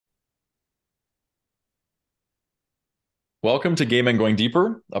Welcome to Gay Men Going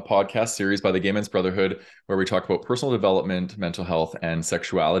Deeper, a podcast series by the Gay Men's Brotherhood, where we talk about personal development, mental health, and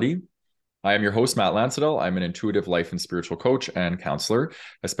sexuality. I am your host, Matt Lansadell. I'm an intuitive life and spiritual coach and counselor.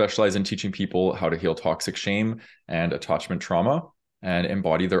 I specialize in teaching people how to heal toxic shame and attachment trauma and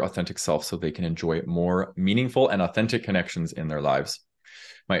embody their authentic self so they can enjoy more meaningful and authentic connections in their lives.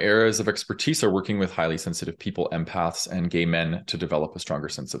 My areas of expertise are working with highly sensitive people, empaths, and gay men to develop a stronger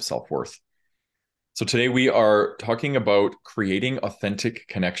sense of self-worth. So today we are talking about creating authentic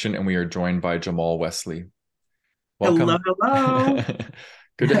connection, and we are joined by Jamal Wesley. Hello, Welcome. hello.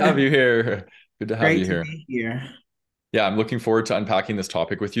 Good to have you here. Good to have Great you to here. be here. Yeah, I'm looking forward to unpacking this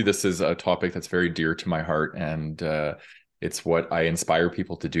topic with you. This is a topic that's very dear to my heart, and it's what I inspire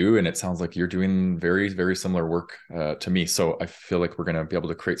people to do. And it sounds like you're doing very, very similar work to me. So I feel like we're going to be able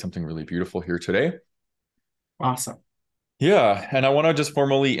to create something really beautiful here today. Awesome. Yeah, and I want to just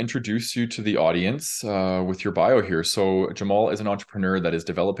formally introduce you to the audience with your bio here. So Jamal is an entrepreneur that is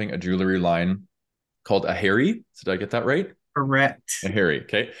developing a jewelry line called Aheri. Did I get that right? Correct. Aheri,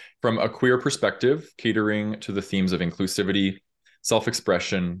 okay. From a queer perspective, catering to the themes of inclusivity,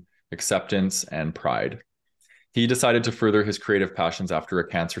 self-expression, acceptance, and pride. He decided to further his creative passions after a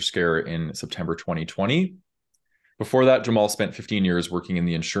cancer scare in September 2020. Before that, Jamal spent 15 years working in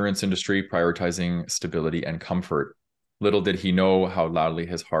the insurance industry, prioritizing stability and comfort. Little did he know how loudly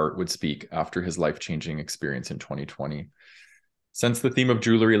his heart would speak after his life-changing experience in 2020. Since the theme of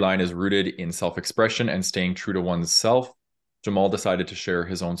Jewelry Line is rooted in self-expression and staying true to one's self, Jamal decided to share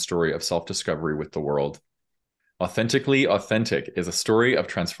his own story of self-discovery with the world. Authentically Authentic is a story of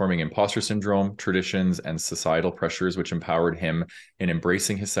transforming imposter syndrome, traditions, and societal pressures, which empowered him in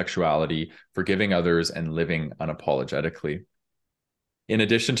embracing his sexuality, forgiving others, and living unapologetically. In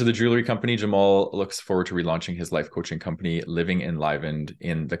addition to the jewelry company, Jamal looks forward to relaunching his life coaching company, Living Enlivened,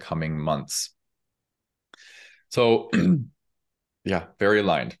 in the coming months. So, yeah, very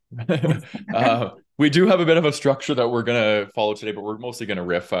aligned. We do have a bit of a structure that we're going to follow today, but we're mostly going to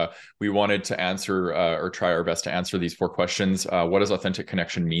riff. We wanted to answer or try our best to answer these four questions. What does authentic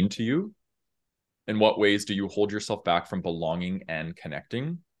connection mean to you? In what ways do you hold yourself back from belonging and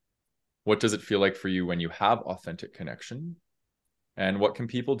connecting? What does it feel like for you when you have authentic connection? And what can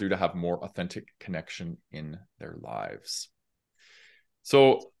people do to have more authentic connection in their lives?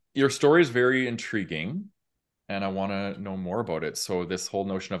 So, your story is very intriguing, and I want to know more about it. So, this whole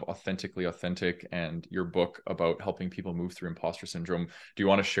notion of authentically authentic and your book about helping people move through imposter syndrome. Do you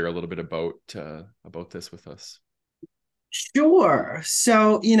want to share a little bit about this with us? Sure.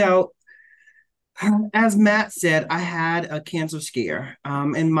 As Matt said, I had a cancer scare,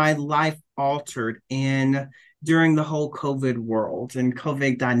 and my life altered in during the whole COVID world and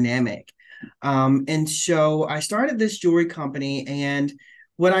COVID dynamic. And so I started this jewelry company, and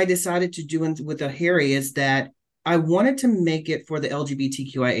what I decided to do with Aheri is that I wanted to make it for the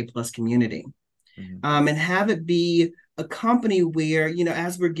LGBTQIA plus community. Mm-hmm. And have it be a company where,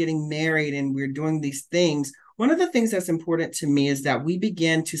 as we're getting married and we're doing these things, one of the things that's important to me is that we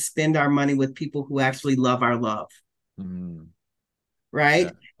begin to spend our money with people who actually love our love. Mm-hmm. Yeah, Right.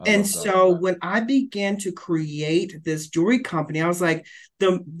 I And love that. so when I began to create this jewelry company, I was like,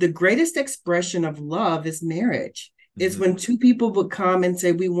 the greatest expression of love is marriage. It's Mm-hmm. when two people would come and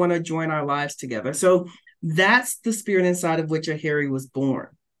say, we want to join our lives together. So that's the spirit inside of which Aheri was born.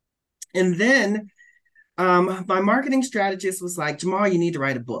 And then my marketing strategist was like, Jamal, you need to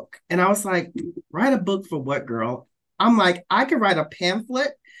write a book. And I was like, write a book for what, girl? I'm like, I could write a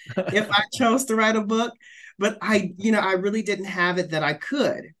pamphlet if I chose to write a book, but I really didn't have it that I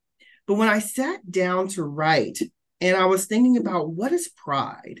could. But when I sat down to write and I was thinking about what is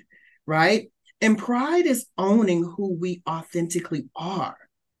pride, right? And pride is owning who we authentically are,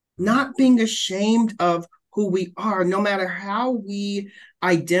 not being ashamed of who we are, no matter how we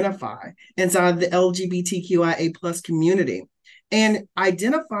identify inside the LGBTQIA plus community. And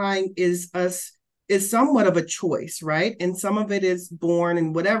identifying is somewhat of a choice, right? And some of it is born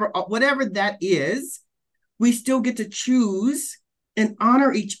and whatever that is, we still get to choose and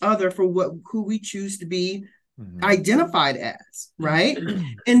honor each other for who we choose to be Mm-hmm. identified as, right?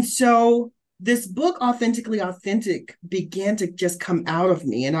 And so this book, Authentically Authentic, began to just come out of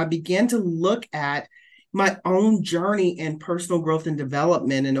me. And I began to look at my own journey in personal growth and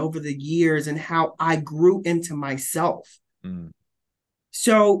development and over the years and how I grew into myself. Mm-hmm.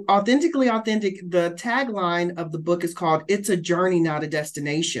 So, Authentically Authentic, the tagline of the book is called It's a Journey, Not a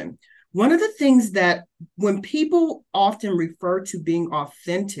Destination. One of the things that when people often refer to being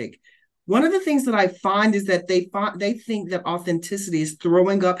authentic, one of the things that I find is that they think that authenticity is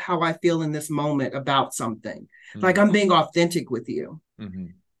throwing up how I feel in this moment about something. Like I'm being authentic with you. Mm-hmm.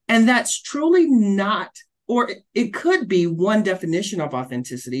 And that's truly not or it could be one definition of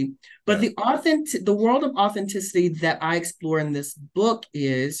authenticity, but the world of authenticity that I explore in this book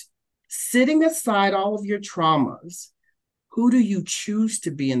is setting aside all of your traumas. Who do you choose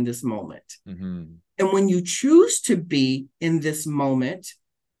to be in this moment? Mm-hmm. And when you choose to be in this moment,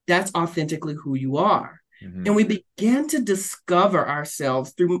 that's authentically who you are. Mm-hmm. And we begin to discover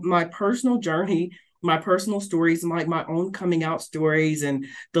ourselves through my personal journey, my personal stories, like my own coming out stories. And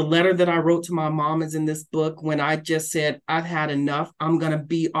the letter that I wrote to my mom is in this book when I just said, I've had enough. I'm going to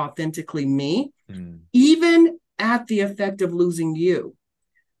be authentically me, even at the effect of losing you.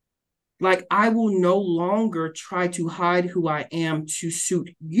 Like, I will no longer try to hide who I am to suit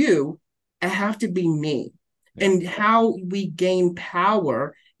you. I have to be me. And how we gain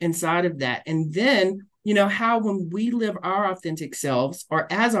power inside of that. And then, how when we live our authentic selves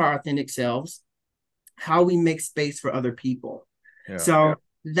or as our authentic selves, how we make space for other people. So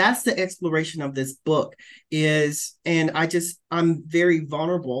that's the exploration of this book and I'm very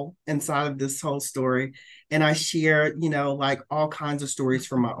vulnerable inside of this whole story. And I share, like all kinds of stories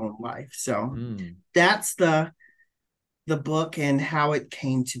from my own life. So that's the book and how it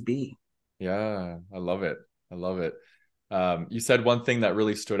came to be. Yeah, I love it. I love it. You said one thing that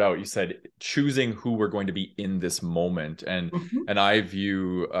really stood out. You said choosing who we're going to be in this moment, and I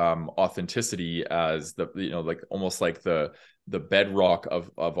view authenticity as the like almost like the bedrock of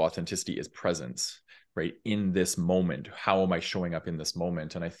authenticity is presence, right? In this moment, how am I showing up in this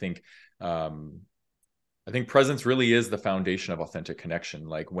moment? And I think presence really is the foundation of authentic connection.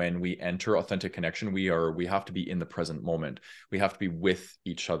 Like when we enter authentic connection, we have to be in the present moment. We have to be with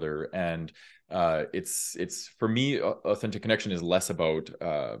each other. And it's for me, authentic connection is less about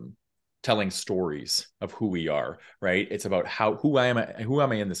telling stories of who we are, right? It's about who am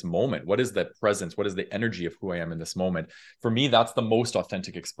I in this moment? What is that presence? What is the energy of who I am in this moment? For me, that's the most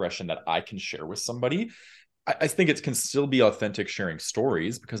authentic expression that I can share with somebody. I think it can still be authentic sharing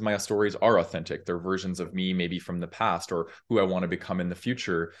stories because my stories are authentic. They're versions of me, maybe from the past or who I want to become in the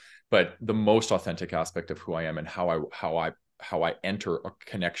future. But the most authentic aspect of who I am and how I enter a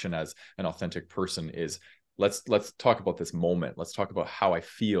connection as an authentic person is let's talk about this moment. Let's talk about how I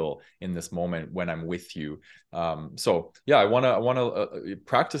feel in this moment when I'm with you. So yeah, I want to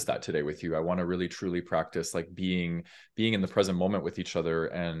practice that today with you. I want to really truly practice like being in the present moment with each other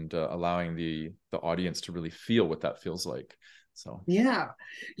and allowing the audience to really feel what that feels like. So yeah,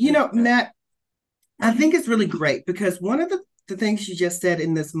 Matt, I think it's really great because one of the things you just said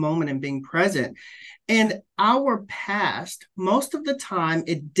in this moment and being present and our past, most of the time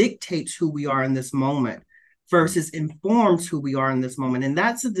it dictates who we are in this moment versus informs who we are in this moment. And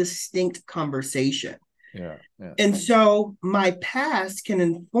that's a distinct conversation. Yeah. And so my past can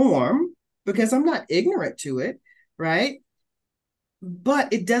inform because I'm not ignorant to it, right?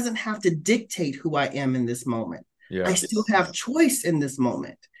 But it doesn't have to dictate who I am in this moment. I still have choice in this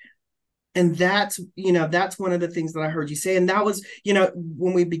moment. And that's one of the things that I heard you say. And that was,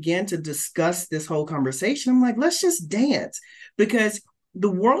 when we began to discuss this whole conversation, I'm like, let's just dance because the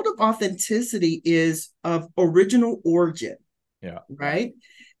world of authenticity is of original origin. Yeah. Right.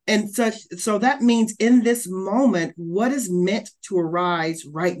 And so that means in this moment, what is meant to arise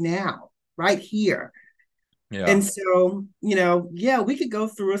right now, right here. Yeah. And so, we could go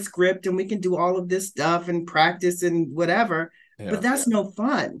through a script and we can do all of this stuff and practice and whatever, but that's no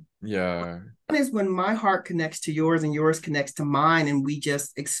fun. Yeah. Fun is when my heart connects to yours and yours connects to mine and we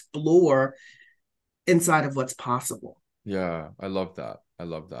just explore inside of what's possible. Yeah, I love that.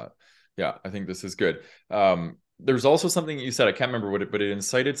 Yeah, I think this is good. There's also something you said, I can't remember what but it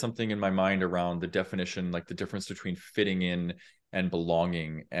incited something in my mind around the definition, like the difference between fitting in and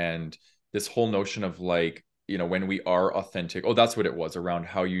belonging. And this whole notion of like, when we are authentic, that's what it was around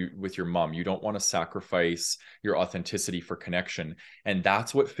how with your mom, you don't want to sacrifice your authenticity for connection. And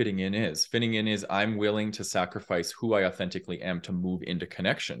that's what fitting in is. Fitting in is I'm willing to sacrifice who I authentically am to move into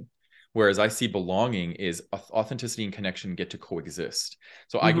connection. Whereas I see belonging is authenticity and connection get to coexist.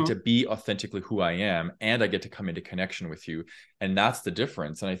 So I get to be authentically who I am, and I get to come into connection with you. And that's the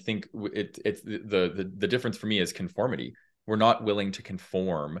difference. And I think it's the difference for me is conformity. We're not willing to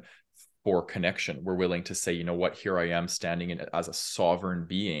conform for connection. We're willing to say, you know what, here I am standing in as a sovereign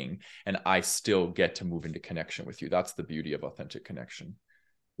being, and I still get to move into connection with you. That's the beauty of authentic connection.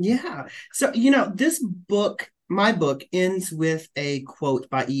 Yeah. So, this book, my book, ends with a quote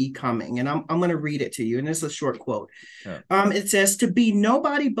by E. Cumming, and I'm going to read it to you. And it's a short quote. Yeah. It says, "To be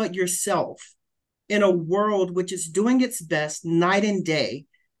nobody but yourself in a world which is doing its best night and day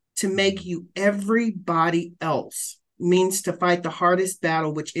to make you everybody else means to fight the hardest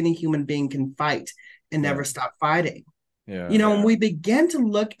battle which any human being can fight and never stop fighting." Yeah. When we begin to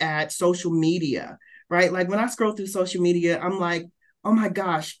look at social media, right? Like when I scroll through social media, I'm like, oh my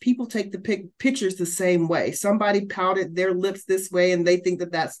gosh, people take the pictures the same way. Somebody pouted their lips this way and they think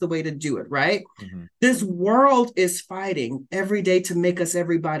that that's the way to do it, right? Mm-hmm. This world is fighting every day to make us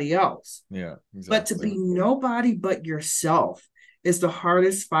everybody else. Yeah, But to exactly. be nobody but yourself is the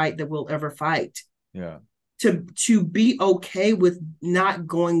hardest fight that we'll ever fight. Yeah. To be okay with not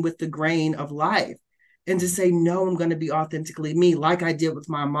going with the grain of life and to say, no, I'm going to be authentically me, like I did with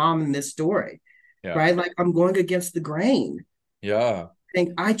my mom in this story, Yeah. right? Like I'm going against the grain. Yeah. I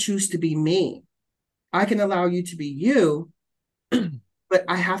think I choose to be me. I can allow you to be you, but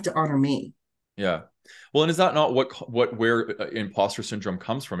I have to honor me. Yeah. Well, and is that not where imposter syndrome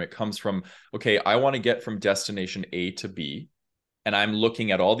comes from? It comes from, okay, I want to get from destination A to B, and I'm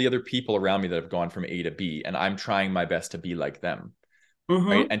looking at all the other people around me that have gone from A to B, and I'm trying my best to be like them, right?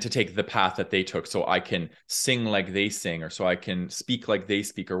 Mm-hmm. And to take the path that they took so I can sing like they sing, or so I can speak like they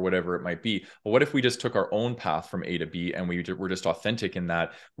speak, or whatever it might be. Well, what if we just took our own path from A to B and we were just authentic in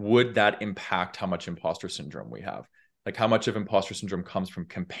that? Would that impact how much imposter syndrome we have? Like how much of imposter syndrome comes from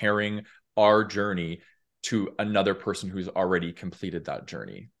comparing our journey to another person who's already completed that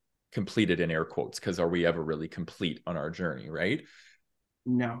journey, completed in air quotes, because are we ever really complete on our journey, right?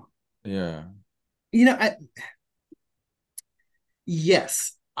 No. Yeah. You know,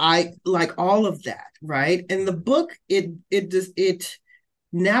 yes, I like all of that, right? And the book, it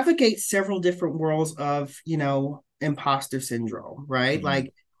navigates several different worlds of, imposter syndrome, right? Mm-hmm.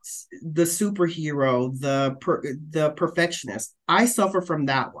 Like the superhero, the perfectionist. I suffer from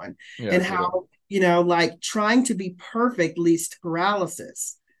that one. Yeah, And totally. how, like trying to be perfect leads to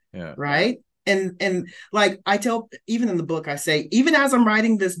paralysis, Yeah. right? And like I tell, even in the book, I say, even as I'm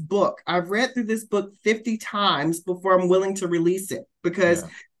writing this book, I've read through this book 50 times before I'm willing to release it, because Yeah.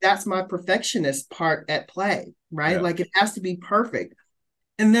 that's my perfectionist part at play, right? Yeah. Like it has to be perfect.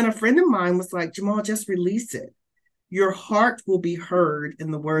 And then a friend of mine was like, Jamal, just release it. Your heart will be heard in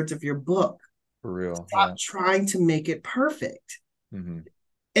the words of your book. For real. Yeah. Stop trying to make it perfect. Mm-hmm.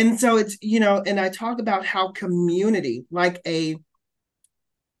 And so it's, and I talk about how community, like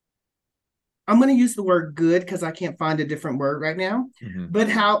I'm going to use the word good because I can't find a different word right now, Mm-hmm. but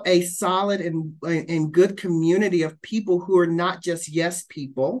how a solid and good community of people who are not just yes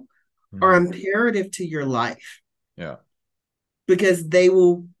people are Mm-hmm. imperative to your life, Yeah. because they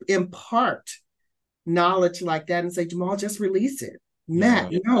will impart knowledge like that and say, Jamal, just release it.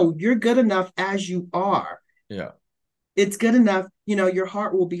 Matt, Yeah. no, you're good enough as you are. Yeah. It's good enough, your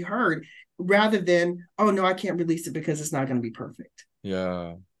heart will be heard, rather than, oh no, I can't release it because it's not going to be perfect.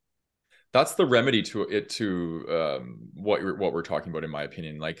 Yeah. That's the remedy to it, to what we're talking about, in my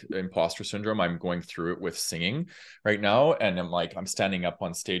opinion. Like imposter syndrome, I'm going through it with singing right now, and I'm standing up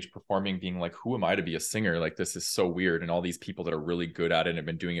on stage performing, being like, who am I to be a singer? Like this is so weird, and all these people that are really good at it and have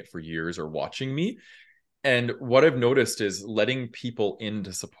been doing it for years are watching me. And what I've noticed is letting people in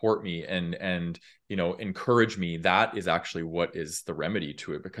to support me and encourage me. That is actually what is the remedy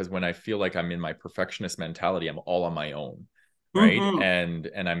to it, because when I feel like I'm in my perfectionist mentality, I'm all on my own, right? Mm-hmm.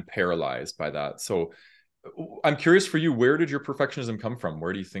 And I'm paralyzed by that. So I'm curious for you, where did your perfectionism come from?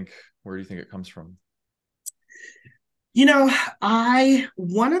 Where do you think it comes from? You know, I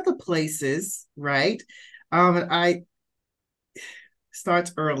one of the places, right? I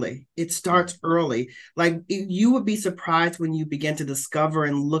starts early. It starts early. Like you would be surprised when you begin to discover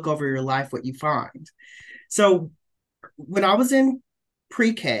and look over your life what you find. So when I was in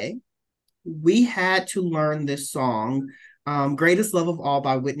pre-K, we had to learn this song, "Greatest Love of All"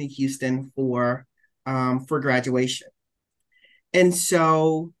 by Whitney Houston for graduation. And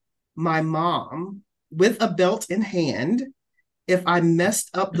so my mom, with a belt in hand, if I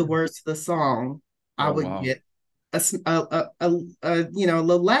messed up the words to the song, I Oh, would wow. get a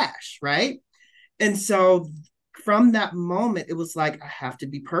little lash, right? And so from that moment, it was like I have to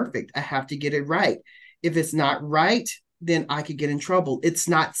be perfect. I have to get it right. If it's not right, then I could get in trouble. It's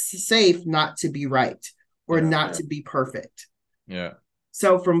not safe not to be right or Yeah. not to be perfect. Yeah.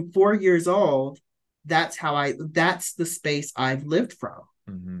 So from 4 years old, that's the space I've lived from.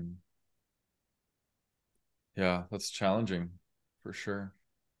 Mm-hmm. Yeah, that's challenging for sure.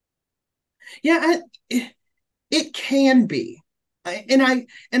 Yeah, it can be. And I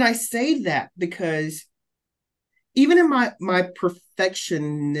say that because even in my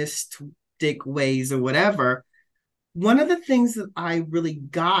perfectionistic ways or whatever, one of the things that I really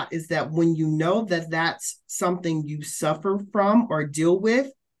got is that when you know that that's something you suffer from or deal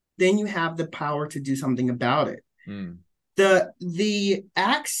with, then you have the power to do something about it. Mm. The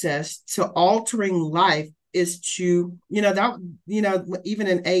access to altering life is to, that, even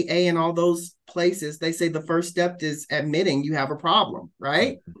in AA and all those places, they say the first step is admitting you have a problem,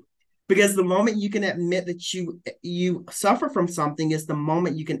 right? Mm-hmm. because the moment you can admit that you suffer from something is the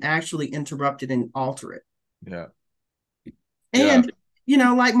moment you can actually interrupt it and alter it. Yeah. Yeah.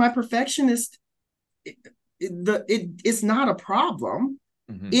 And like my perfectionist, it's not a problem.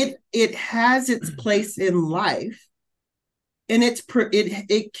 Mm-hmm. It has its place in life, and it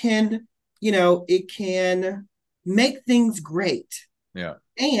can it can make things great. Yeah.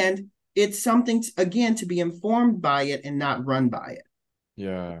 And it's something again to be informed by it and not run by it.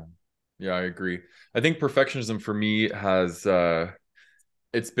 Yeah. Yeah, I agree. I think perfectionism for me has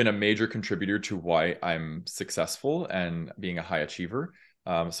it's been a major contributor to why I'm successful and being a high achiever.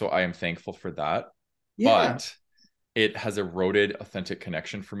 So I am thankful for that. Yeah. But it has eroded authentic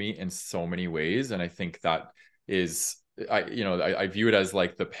connection for me in so many ways. And I think that is, I view it as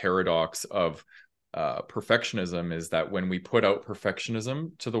like the paradox of perfectionism, is that when we put out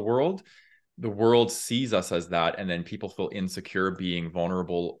perfectionism to the world sees us as that, and then people feel insecure being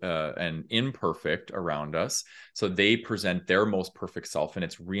vulnerable and imperfect around us, so they present their most perfect self, and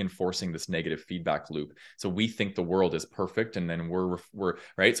it's reinforcing this negative feedback loop. So we think the world is perfect, and then we're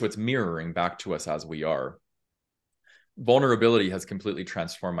right, so it's mirroring back to us as we are. Vulnerability has completely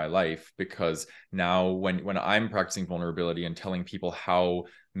transformed my life, because now when I'm practicing vulnerability and telling people how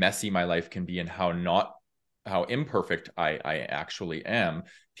messy my life can be and how imperfect I actually am,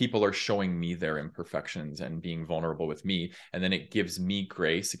 people are showing me their imperfections and being vulnerable with me. And then it gives me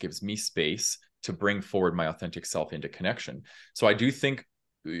grace, it gives me space to bring forward my authentic self into connection. So I do think,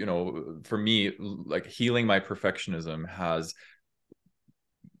 for me, like healing my perfectionism has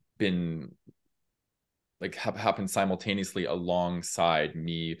been like happened simultaneously alongside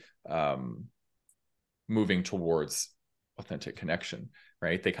me moving towards authentic connection,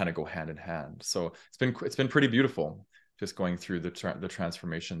 right? They kind of go hand in hand. So it's been pretty beautiful, just going through the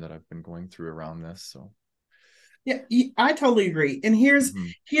transformation that I've been going through around this. So Yeah, I totally agree. And here's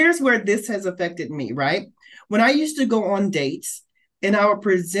where this has affected me, right? When I used to go on dates and I would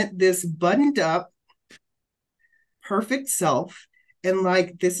present this buttoned up, perfect self, and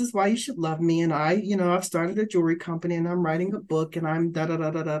like, this is why you should love me. And I've started a jewelry company and I'm writing a book and I'm da da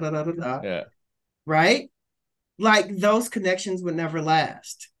da da da da da da. yeah. Right? Like those connections would never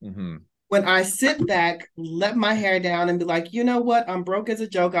last. Mm-hmm. When I sit back, let my hair down, and be like, you know what? I'm broke as a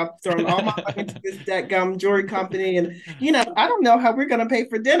joke. I've thrown all my money into this debt gum jewelry company, and I don't know how we're gonna pay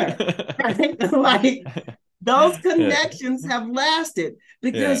for dinner. Right? Like those yeah. connections have lasted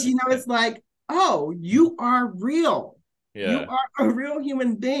because Yeah. it's like, oh, you are real. You Yeah. are a real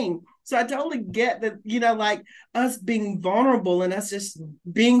human being. So I totally get that, like us being vulnerable and us just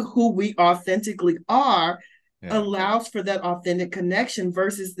being who we authentically are Yeah. allows for that authentic connection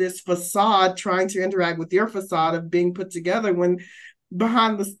versus this facade trying to interact with your facade of being put together when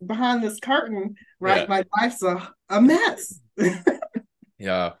behind this curtain, right? Yeah. My life's a mess.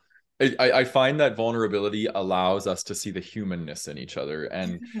 Yeah. I find that vulnerability allows us to see the humanness in each other.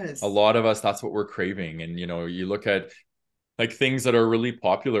 And a Yes. lot of us, that's what we're craving. And, you look at like things that are really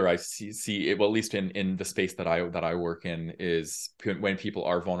popular. I see it, well, at least in the space that I work in, is when people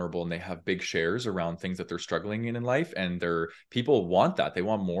are vulnerable and they have big shares around things that they're struggling in life, and people want that, they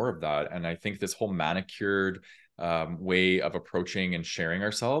want more of that. And I think this whole manicured way of approaching and sharing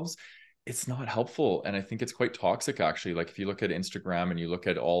ourselves, it's not helpful, and I think it's quite toxic, actually. Like if you look at Instagram and you look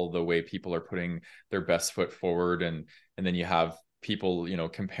at all the way people are putting their best foot forward, and then you have people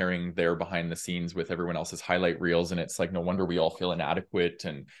comparing their behind the scenes with everyone else's highlight reels, and it's like, no wonder we all feel inadequate.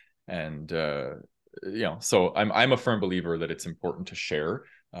 And so I'm a firm believer that it's important to share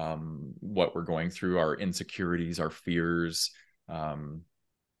what we're going through, our insecurities, our fears,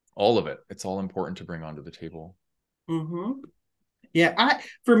 all of it. It's all important to bring onto the table. Mm-hmm. Yeah,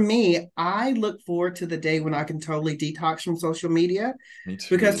 for me, I look forward to the day when I can totally detox from social media, Me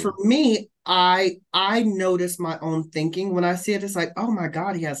because for too. me, I notice my own thinking when I see it. It's like, oh my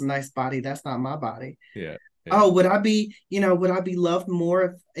God, he has a nice body. That's not my body. Yeah. Yeah. Oh, would I be loved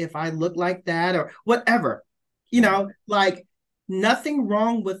more if I look like that or whatever? Yeah. Like nothing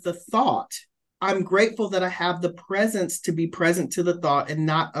wrong with the thought. I'm grateful that I have the presence to be present to the thought and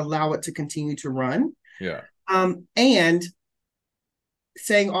not allow it to continue to run. Yeah. And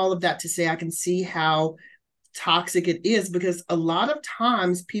saying all of that to say I can see how toxic it is, because a lot of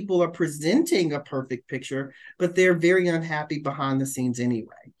times people are presenting a perfect picture, but they're very unhappy behind the scenes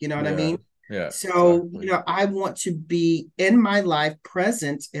anyway. You know what I Yeah. mean? Yeah. So, Exactly. I want to be in my life,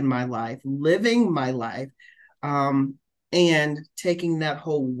 present in my life, living my life, um, and taking that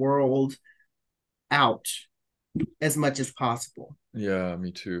whole world out as much as possible. Yeah,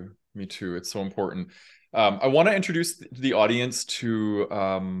 me too. Me too. It's so important. I want to introduce the audience to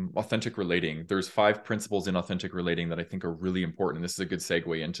authentic relating. There's 5 principles in authentic relating that I think are really important. This is a good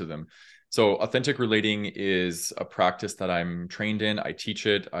segue into them. So authentic relating is a practice that I'm trained in. I teach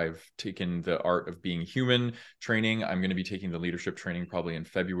it. I've taken the art of being human training. I'm going to be taking the leadership training probably in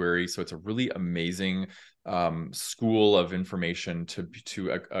February. So it's a really amazing school of information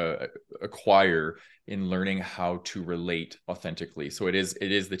to acquire in learning how to relate authentically. So it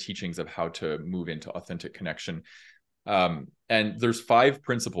is the teachings of how to move into authentic connection. And there's 5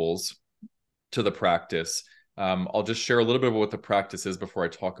 principles to the practice. I'll just share a little bit about what the practice is before I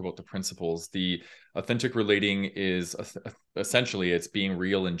talk about the principles. The authentic relating is essentially it's being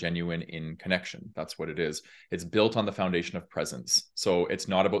real and genuine in connection. That's what it is. It's built on the foundation of presence. So it's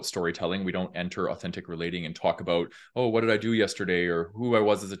not about storytelling. We don't enter authentic relating and talk about, oh, what did I do yesterday, or who I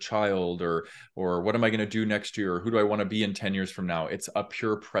was as a child, or what am I going to do next year, or who do I want to be in 10 years from now. It's a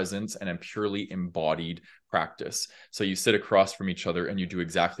pure presence and a purely embodied practice. So you sit across from each other and you do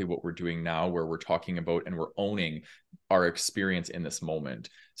exactly what we're doing now, where we're talking about and we're owning our experience in this moment.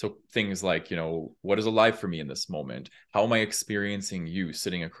 So things like, what is alive for me in this moment? How am I experiencing you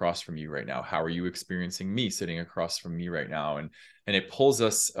sitting across from you right now? How are you experiencing me sitting across from me right now? And it pulls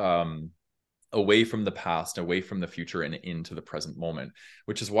us away from the past, away from the future, and into the present moment,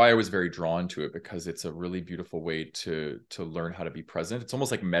 which is why I was very drawn to it, because it's a really beautiful way to learn how to be present. It's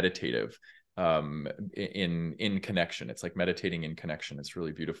almost like meditative in connection. It's like meditating in connection. It's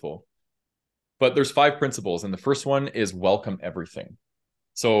really beautiful. But there's 5 principles, and the first one is welcome everything.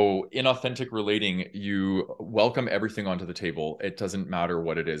 So in authentic relating, you welcome everything onto the table. It doesn't matter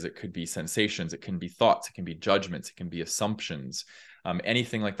what it is. It could be sensations, it can be thoughts, it can be judgments, it can be assumptions,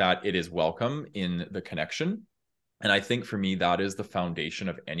 anything like that. It is welcome in the connection. And I think for me, that is the foundation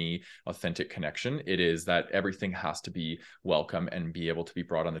of any authentic connection. It is that everything has to be welcome and be able to be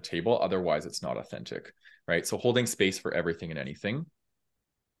brought on the table. Otherwise, it's not authentic, right? So holding space for everything and anything.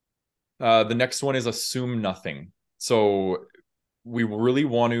 The next one is assume nothing. So we really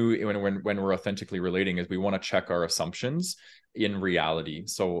want to, when we're authentically relating, is we want to check our assumptions in reality.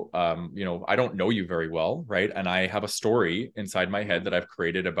 So, I don't know you very well, right? And I have a story inside my head that I've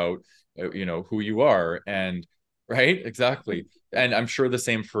created about, who you are, and right, exactly. And I'm sure the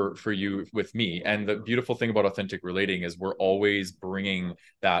same for you with me. And the beautiful thing about authentic relating is we're always bringing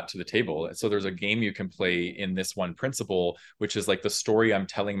that to the table. So there's a game you can play in this one principle, which is like the story I'm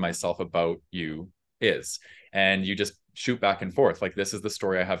telling myself about you is, and you just shoot back and forth. Like, this is the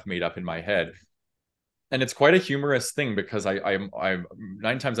story I have made up in my head. And it's quite a humorous thing, because I'm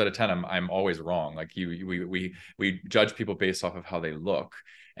 9 times out of 10 I'm always wrong. Like we judge people based off of how they look,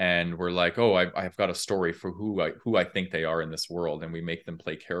 and we're like, oh, I've got a story for who I think they are in this world, and we make them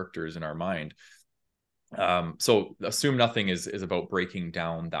play characters in our mind. So assume nothing is about breaking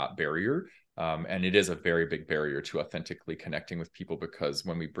down that barrier. And it is a very big barrier to authentically connecting with people, because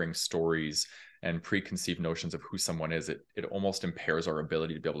when we bring stories and preconceived notions of who someone is, it almost impairs our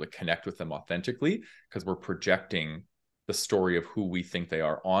ability to be able to connect with them authentically, because we're projecting the story of who we think they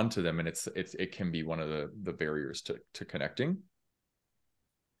are onto them, and it can be one of the barriers to connecting.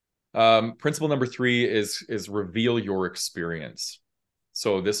 Principle number 3 is reveal your experience.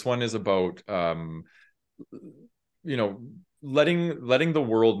 So this one is about letting the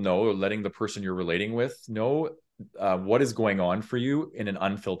world know, or letting the person you're relating with know what is going on for you in an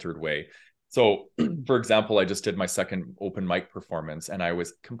unfiltered way. So, for example, I just did my second open mic performance, and I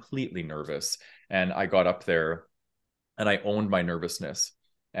was completely nervous. And I got up there and I owned my nervousness,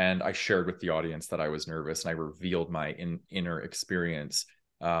 and I shared with the audience that I was nervous, and I revealed my inner experience.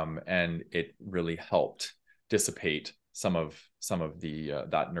 And it really helped dissipate some of the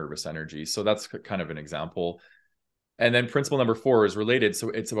that nervous energy. So that's kind of an example. And then principle number 4 is related.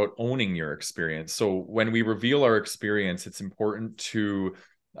 So it's about owning your experience. So when we reveal our experience, it's important to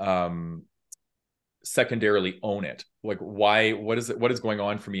secondarily own it. Like, what is going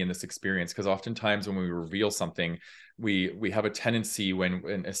on for me in this experience? Because oftentimes when we reveal something, we have a tendency,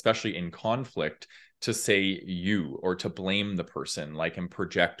 when especially in conflict, to say you, or to blame the person, like, and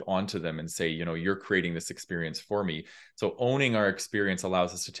project onto them and say, you're creating this experience for me. So owning our experience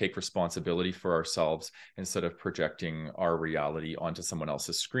allows us to take responsibility for ourselves, instead of projecting our reality onto someone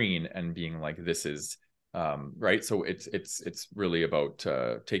else's screen and being like, this is right. So it's really about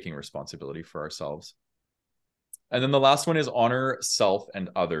taking responsibility for ourselves. And then the last one is honor self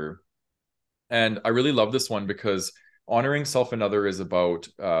and other. And I really love this one, because honoring self and other is about,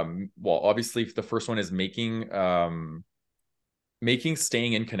 obviously the first one is making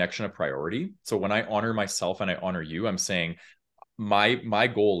staying in connection a priority. So when I honor myself and I honor you, I'm saying my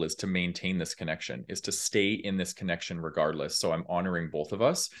goal is to maintain this connection, is to stay in this connection regardless. So I'm honoring both of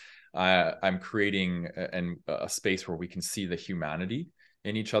us. I'm creating a space where we can see the humanity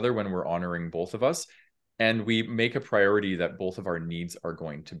in each other when we're honoring both of us. And we make a priority that both of our needs are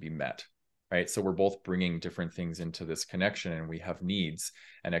going to be met, right? So we're both bringing different things into this connection, and we have needs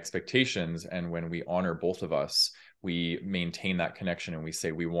and expectations. And when we honor both of us, we maintain that connection, and we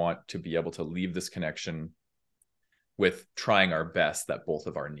say we want to be able to leave this connection with trying our best that both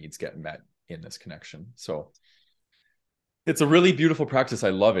of our needs get met in this connection. So it's a really beautiful practice. I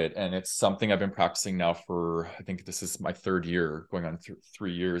love it. And it's something I've been practicing now for, I think this is my third year, going on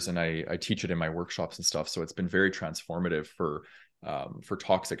 3 years. And I teach it in my workshops and stuff. So it's been very transformative for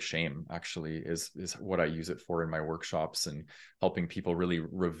toxic shame, actually, is what I use it for in my workshops, and helping people really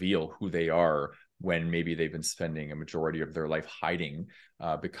reveal who they are when maybe they've been spending a majority of their life hiding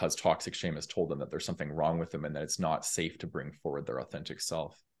because toxic shame has told them that there's something wrong with them and that it's not safe to bring forward their authentic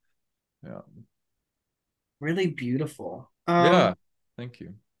self. Yeah. Really beautiful. Yeah. Thank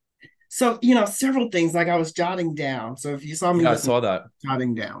you. So, several things like I was jotting down. So if you saw me, I saw that.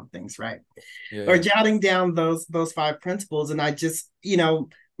 Jotting down things, right? Yeah. Or jotting down those 5 principles. And I just,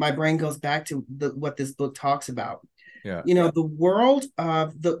 my brain goes back to what this book talks about. Yeah. The world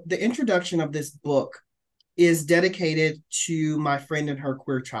of the introduction of this book is dedicated to my friend and her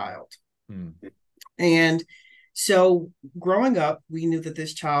queer child. And so growing up, we knew that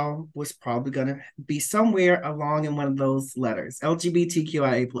this child was probably going to be somewhere along in one of those letters,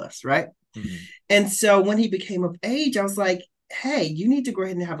 LGBTQIA+, right? And so when he became of age, I was like, hey, you need to go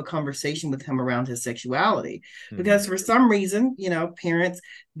ahead and have a conversation with him around his sexuality. Because for some reason, parents,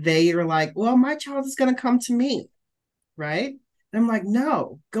 they are like, well, my child is going to come to me, right? And I'm like,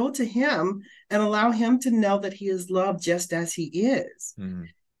 no, go to him and allow him to know that he is loved just as he is.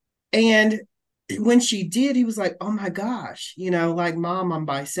 And when she did, he was like, oh my gosh, like, Mom, I'm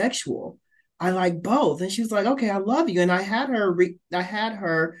bisexual. I like both. And she was like, okay, I love you. And I had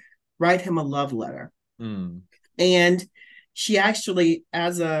her write him a love letter. And she actually,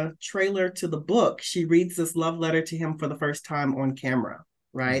 as a trailer to the book, she reads this love letter to him for the first time on camera,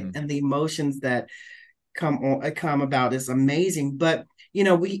 right? And the emotions that come about is amazing. But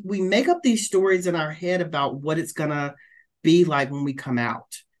we make up these stories in our head about what it's gonna be like when we come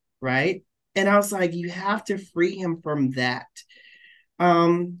out, right? And I was like, you have to free him from that.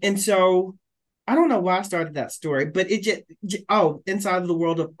 And so I don't know why I started that story, but it inside of the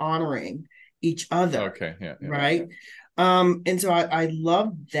world of honoring each other. Okay. Yeah. Right. And so I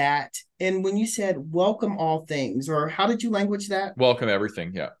love that. And when you said welcome all things, or how did you language that? Welcome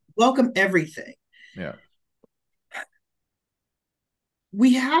everything. Yeah. Welcome everything. Yeah.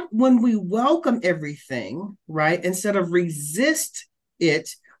 When we welcome everything, right, instead of resist it,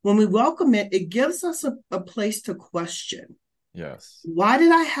 when we welcome it, it gives us a place to question. Yes. Why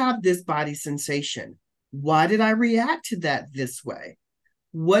did I have this body sensation? Why did I react to that this way?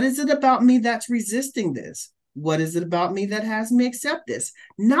 What is it about me that's resisting this? What is it about me that has me accept this?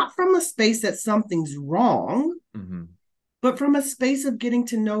 Not from a space that something's wrong, but from a space of getting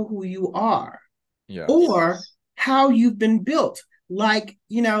to know who you are. Yes. Or how you've been built. Like,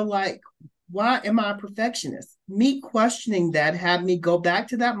 why am I a perfectionist? Me questioning that had me go back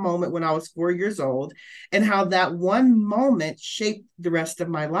to that moment when I was 4 years old, and how that one moment shaped the rest of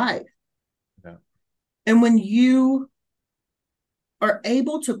my life. Yeah. And when you are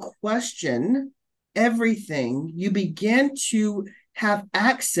able to question everything, you begin to have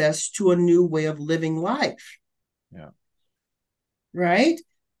access to a new way of living life. Yeah. Right?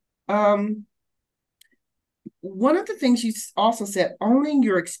 One of the things you also said, owning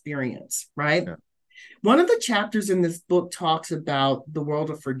your experience, right? Yeah. One of the chapters in this book talks about the world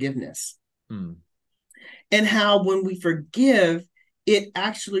of forgiveness and how when we forgive, it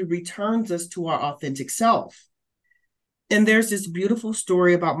actually returns us to our authentic self. And there's this beautiful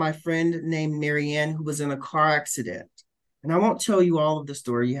story about my friend named Marianne who was in a car accident. And I won't tell you all of the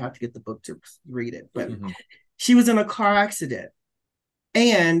story. You have to get the book to read it. But she was in a car accident.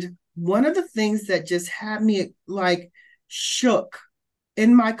 And one of the things that just had me like shook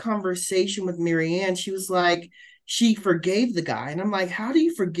in my conversation with Marianne, she was like, she forgave the guy. And I'm like, how do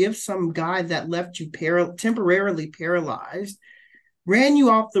you forgive some guy that left you temporarily paralyzed, ran you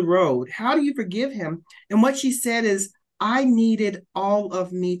off the road? How do you forgive him? And what she said is, I needed all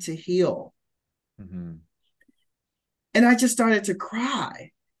of me to heal. And I just started to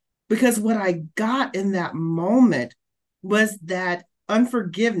cry because what I got in that moment was that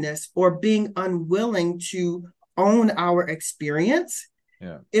unforgiveness, or being unwilling to own our experience,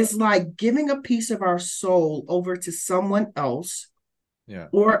 is like giving a piece of our soul over to someone else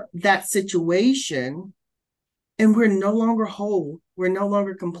or that situation, and we're no longer whole, we're no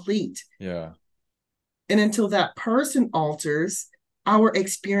longer complete. And until that person alters, our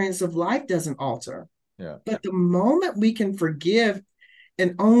experience of life doesn't alter. Yeah. But the moment we can forgive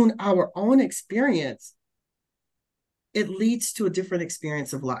and own our own experience, it leads to a different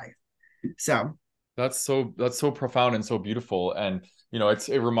experience of life. So That's so profound and so beautiful. And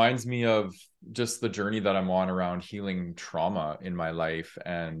it reminds me of just the journey that I'm on around healing trauma in my life.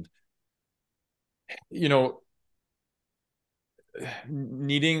 And you know,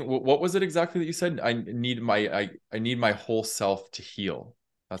 needing, what was it exactly that you said? I need my whole self to heal.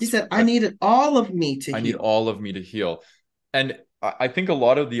 he That's said, I that needed all of me to I need heal. all of me to heal. And I think a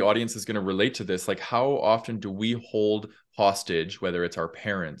lot of the audience is going to relate to this. Like, how often do we hold hostage, whether it's our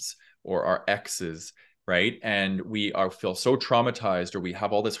parents or our exes, right? And we are feel so traumatized, or we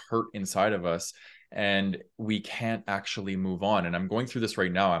have all this hurt inside of us, and we can't actually move on. And I'm going through this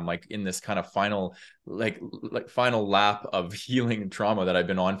right now. I'm like in this kind of final, like final lap of healing trauma that I've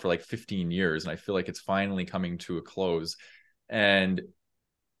been on for like 15 years. And I feel like it's finally coming to a close. And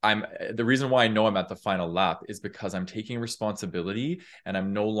the reason why I know I'm at the final lap is because I'm taking responsibility, and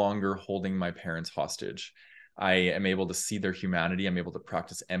I'm no longer holding my parents hostage. I am able to see their humanity. I'm able to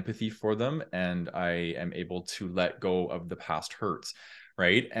practice empathy for them, and I am able to let go of the past hurts.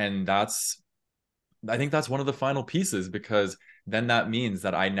 Right. And I think that's one of the final pieces, because then that means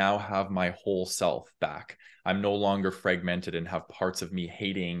that I now have my whole self back. I'm no longer fragmented and have parts of me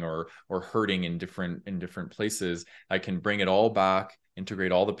hating or hurting in different places. I can bring it all back,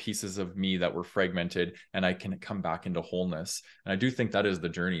 integrate all the pieces of me that were fragmented, and I can come back into wholeness. And I do think that is the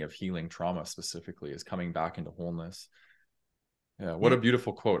journey of healing trauma, specifically, is coming back into wholeness. Yeah, what Yeah. a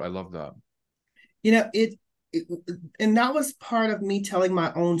beautiful quote. I love that. It, and that was part of me telling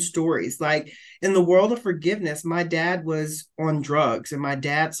my own stories. Like, in the world of forgiveness, my dad was on drugs, and my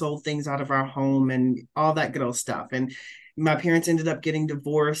dad sold things out of our home and all that good old stuff. And my parents ended up getting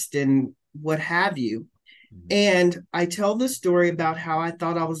divorced and what have you. Mm-hmm. And I tell the story about how I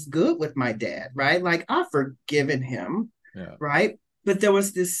thought I was good with my dad, right? Like, I've forgiven him, Yeah. right? But there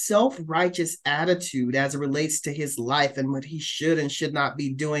was this self-righteous attitude as it relates to his life and what he should and should not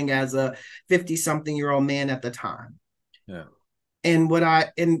be doing as a 50-something-year-old man at the time. Yeah. And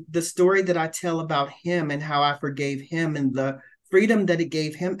the story that I tell about him and how I forgave him and the freedom that it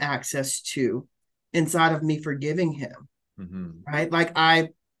gave him access to inside of me forgiving him, Mm-hmm. right? Like, I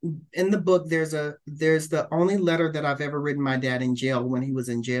in the book, there's the only letter that I've ever written my dad in jail, when he was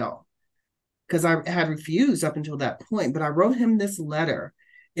in jail, because I had refused up until that point. But I wrote him this letter,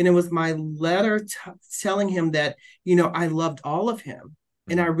 and it was my letter telling him that, I loved all of him,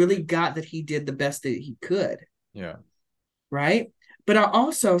 and I Mm-hmm. really got that he did the best that he could. Yeah. Right. But I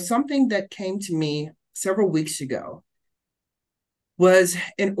also, something that came to me several weeks ago was,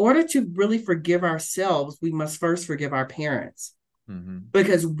 in order to really forgive ourselves, we must first forgive our parents, Mm-hmm.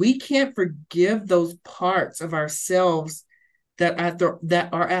 because we can't forgive those parts of ourselves that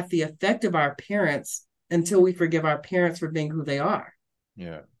are at the effect of our parents until we forgive our parents for being who they are.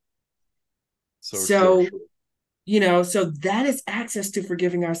 Yeah. So true. So, so that is access to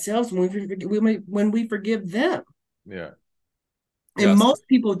forgiving ourselves when we forgive them. Yeah. And Yes. most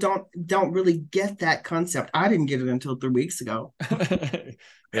people don't really get that concept. I didn't get it until 3 weeks ago.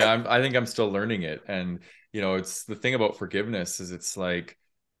 Yeah, I think I'm still learning it. And it's the thing about forgiveness is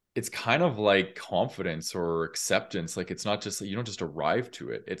it's kind of like confidence or acceptance. Like, it's not just, you don't just arrive to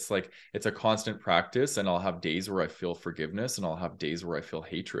it. It's like it's a constant practice, and I'll have days where I feel forgiveness, and I'll have days where I feel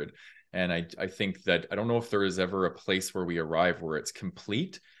hatred. And I think that I don't know if there is ever a place where we arrive where it's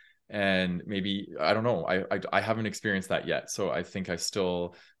complete. And maybe, I don't know, I haven't experienced that yet. So I think I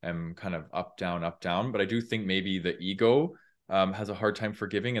still am kind of up down. But I do think maybe the ego has a hard time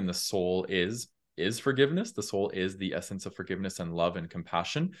forgiving, and the soul is forgiveness. The soul is the essence of forgiveness and love and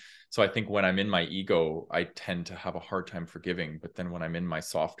compassion. So I think when I'm in my ego, I tend to have a hard time forgiving. But then when I'm in my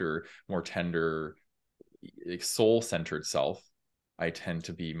softer, more tender, soul-centered self, I tend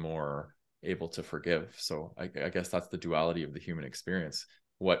to be more able to forgive. So I guess that's the duality of the human experience.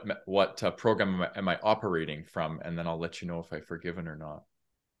 What program am I operating from? And then I'll let you know if I've forgiven or not.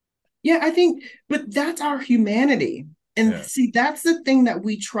 Yeah, I think, but that's our humanity. And Yeah. see, that's the thing that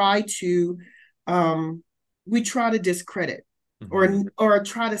um, we try to discredit, Mm-hmm. or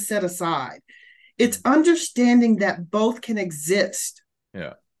try to set aside. It's understanding that both can exist.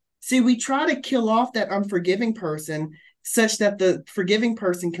 Yeah. See, we try to kill off that unforgiving person such that the forgiving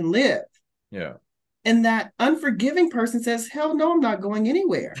person can live. Yeah. And that unforgiving person says, hell no, I'm not going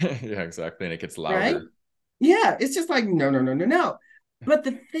anywhere. Yeah, exactly. And it gets Right? louder. Yeah, it's just like, no, no, no, no, no. But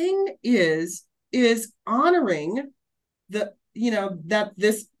the thing is honoring that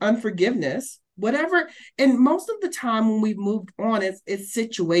this unforgiveness, whatever. And most of the time when we've moved on, it's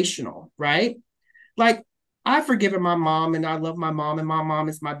situational, right? Like, I've forgiven my mom and I love my mom and my mom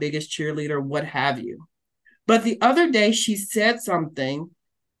is my biggest cheerleader, what have you. But the other day she said something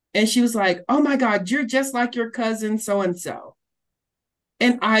and she was like, oh my God, you're just like your cousin so and so.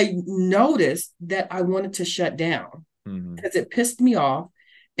 And I noticed that I wanted to shut down Mm-hmm. because it pissed me off.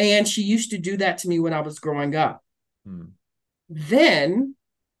 And she used to do that to me when I was growing up. Mm-hmm. Then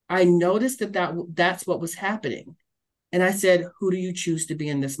I noticed that's what was happening. And I said, who do you choose to be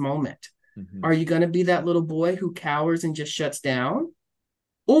in this moment? Mm-hmm. Are you going to be that little boy who cowers and just shuts down?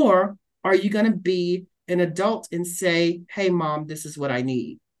 Or are you going to be an adult and say, hey, mom, this is what I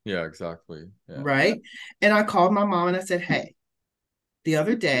need? Yeah, exactly. Yeah. Right. And I called my mom and I said, hey, the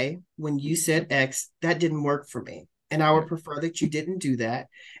other day when you said X, that didn't work for me. And I Yeah. would prefer that you didn't do that.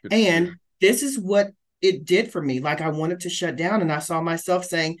 Good for you. And this is what it did for me. Like I wanted to shut down and I saw myself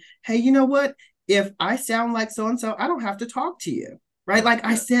saying, hey, you know what? If I sound like so and so, I don't have to talk to you. Right. Yeah. Like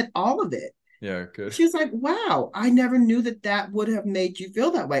I said all of it. Yeah, good. She was like, wow, I never knew that that would have made you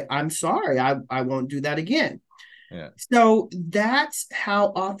feel that way. I'm sorry. I won't do that again. Yeah. So that's how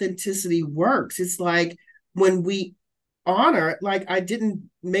authenticity works. It's like when we honor, like I didn't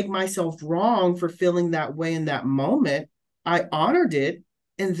make myself wrong for feeling that way in that moment. I honored it.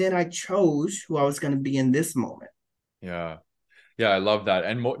 And then I chose who I was going to be in this moment. Yeah. Yeah, I love that.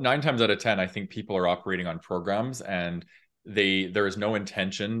 And 9 times out of 10, I think people are operating on programs and there is no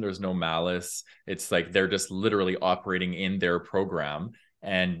intention, there's no malice. It's like they're just literally operating in their program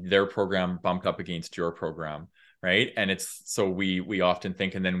and their program bumped up against your program, right? And it's so we often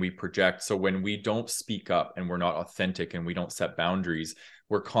think and then we project. So when we don't speak up and we're not authentic and we don't set boundaries,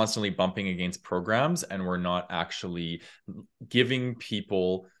 we're constantly bumping against programs and we're not actually giving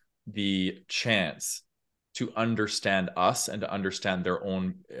people the chance to understand us and to understand their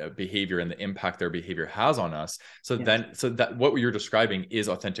own behavior and the impact their behavior has on us. So Yes. then, so that what you're describing is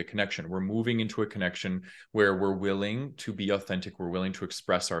authentic connection. We're moving into a connection where we're willing to be authentic. We're willing to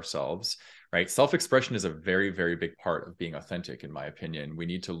express ourselves, right? Self-expression is a very, very big part of being authentic, in my opinion. We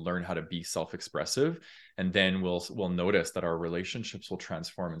need to learn how to be self-expressive, and then we'll notice that our relationships will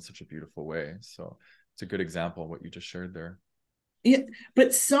transform in such a beautiful way. So it's a good example of what you just shared there. Yeah,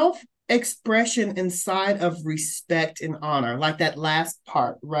 but self expression inside of respect and honor, like that last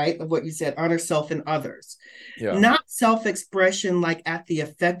part, right? Of what you said, honor self and others, Yeah. not self expression like at the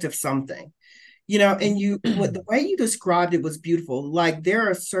effect of something. And the way you described it was beautiful. Like there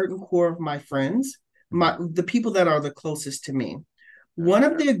are a certain core of my friends, the people that are the closest to me. Yeah. One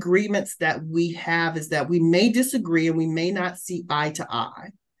of the agreements that we have is that we may disagree and we may not see eye to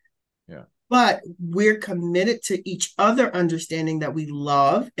eye, Yeah. but we're committed to each other understanding that we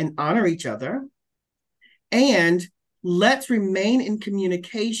love and honor each other. And let's remain in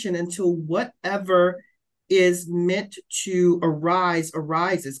communication until whatever is meant to arise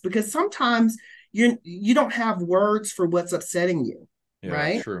arises. Because sometimes you don't have words for what's upsetting you, Yeah.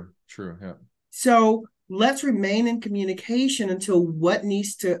 right? True. True. Yeah. So let's remain in communication until what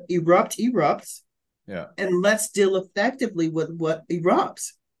needs to erupt erupts, Yeah. and let's deal effectively with what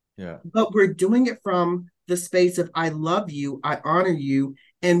erupts. Yeah. But we're doing it from the space of I love you, I honor you,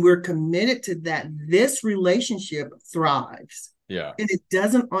 and we're committed to that. This relationship thrives. Yeah. And it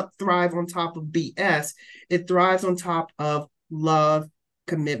doesn't thrive on top of BS, it thrives on top of love,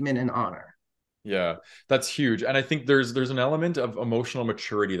 commitment, and honor. Yeah, that's huge. And I think there's an element of emotional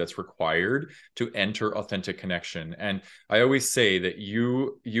maturity that's required to enter authentic connection. And I always say that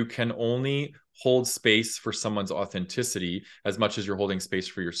you can only hold space for someone's authenticity as much as you're holding space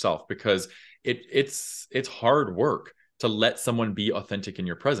for yourself, because it's hard work to let someone be authentic in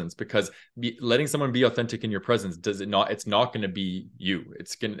your presence, because letting someone be authentic in your presence it's not going to be you.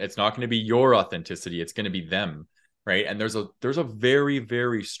 It's not going to be your authenticity. It's going to be them, right? And there's a very,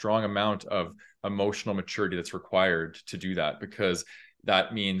 very strong amount of emotional maturity that's required to do that, because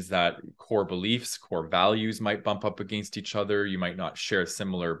that means that core beliefs, core values might bump up against each other. You might not share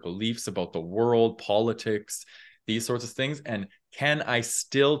similar beliefs about the world, politics, these sorts of things. And can I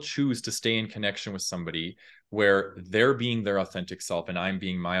still choose to stay in connection with somebody where they're being their authentic self and I'm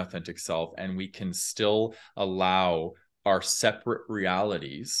being my authentic self, and we can still allow our separate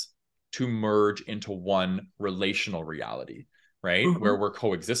realities to merge into one relational reality, right? Mm-hmm. Where we're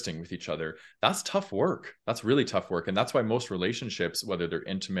coexisting with each other. That's tough work. That's really tough work. And that's why most relationships, whether they're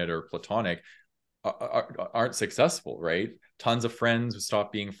intimate or platonic, aren't successful, right? Tons of friends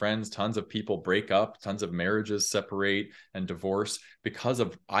stop being friends. Tons of people break up. Tons of marriages separate and divorce because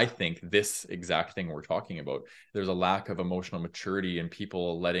of, I think, this exact thing we're talking about. There's a lack of emotional maturity in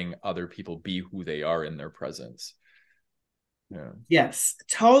people letting other people be who they are in their presence. Yeah. Yes,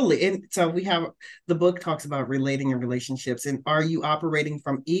 totally. And so we have the book talks about relating in relationships. And are you operating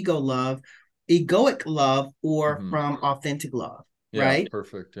from ego love? egoic love or Hmm. from authentic love, Yeah, right?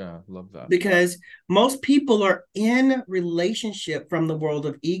 perfect. Yeah, love that. Because most people are in relationship from the world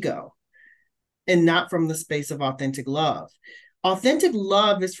of ego and not from the space of authentic love. Authentic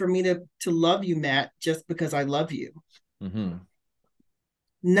love is for me to love you, Matt, just because I love you, Hmm.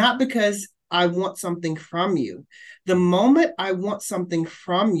 not because I want something from you. The moment I want something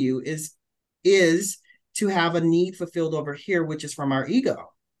from you is to have a need fulfilled over here, which is from our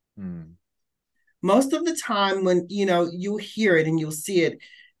ego. Mm. Most of the time when you hear it and you'll see it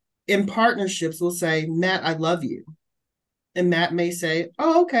in partnerships, we'll say, Matt, I love you. And Matt may say,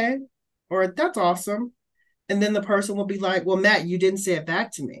 oh, okay, or that's awesome. And then the person will be like, well, Matt, you didn't say it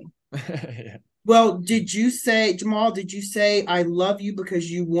back to me. Yeah. Well, did you say, Jamal, did you say I love you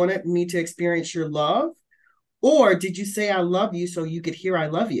because you wanted me to experience your love? Or did you say I love you so you could hear I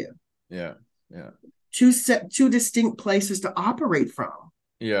love you? Yeah. Yeah. Two distinct places to operate from,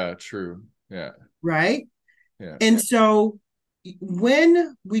 Yeah, true. Yeah. right? Yeah. And so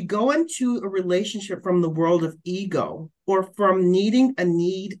when we go into a relationship from the world of ego or from needing a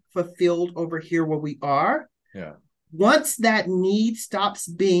need fulfilled over here where we are, Yeah. once that need stops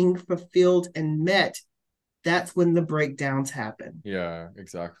being fulfilled and met, that's when the breakdowns happen. Yeah,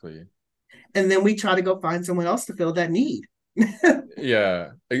 exactly. And then we try to go find someone else to fill that need.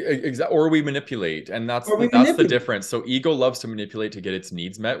 Yeah, exactly. Or we manipulate, and Or we that's the manipulate. difference. So ego loves to manipulate to get its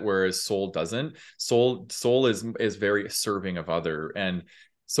needs met, whereas soul doesn't. Soul is very serving of other. And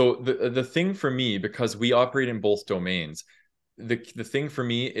so the thing for me, because we operate in both domains, the thing for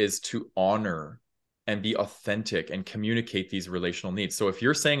me is to honor and be authentic and communicate these relational needs. So if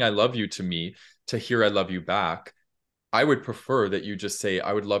you're saying I love you to me, to hear I love you back, I would prefer that you just say,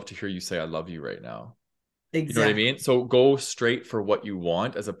 I would love to hear you say I love you right now. You know what I Exactly. mean? So go straight for what you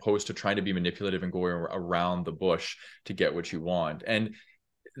want as opposed to trying to be manipulative and going around the bush to get what you want. And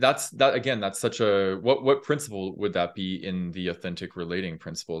that again, that's such a what principle would that be in the authentic relating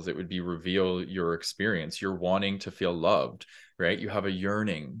principles? It would be reveal your experience. You're wanting to feel loved, right? You have a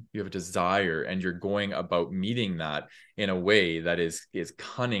yearning, you have a desire, and you're going about meeting that in a way that is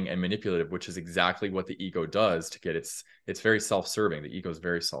cunning and manipulative, which is exactly what the ego does to get it's very self-serving. The ego is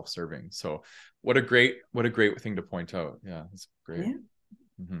very self-serving. So what a great thing to point out. Yeah, that's great.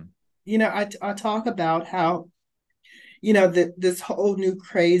 Yeah. Mm-hmm. I talk about how, this whole new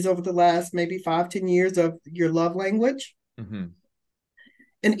craze over the last maybe 5-10 years of your love language. Mm-hmm.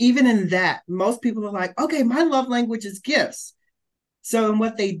 And even in that, most people are like, okay, my love language is gifts. So, and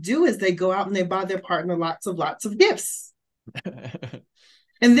what they do is they go out and they buy their partner lots of gifts.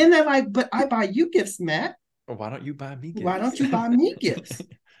 And then they're like, but I buy you gifts, Matt. Well, why don't you buy me Why gifts? don't you buy me gifts?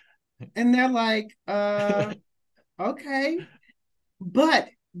 And they're like, okay. But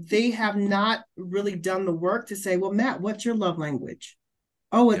they have not really done the work to say, well, Matt, what's your love language?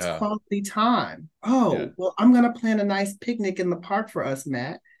 Oh, it's Yeah, quality time. yeah, Oh, well, I'm going to plan a nice picnic in the park for us,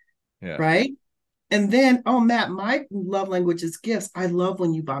 Matt. yeah, Right. And then, oh, Matt, my love language is gifts. I love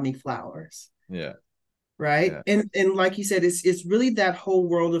when you buy me flowers. yeah, Right. yeah, And like you said, it's really that whole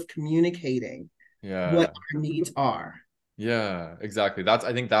world of communicating what yeah. our needs are. Yeah, exactly. That's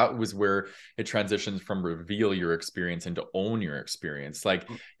I think that was where it transitions from reveal your experience into own your experience. Like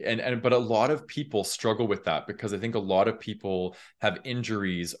and but a lot of people struggle with that because I think a lot of people have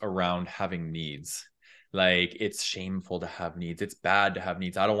injuries around having needs. Like it's shameful to have needs. It's bad to have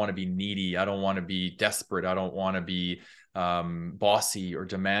needs. I don't want to be needy. I don't want to be desperate. I don't want to be bossy or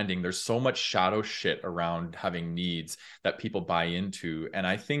demanding. There's so much shadow shit around having needs that people buy into. And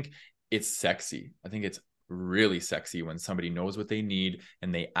I think it's sexy. I think it's really sexy when somebody knows what they need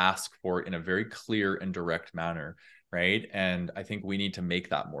and they ask for it in a very clear and direct manner, right? And I think we need to make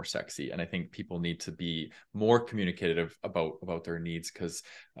that more sexy, and I think people need to be more communicative about their needs because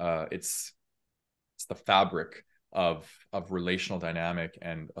it's the fabric of relational dynamic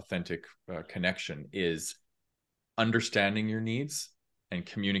and authentic connection is understanding your needs and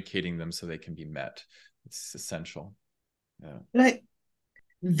communicating them so they can be met. It's essential. Yeah. But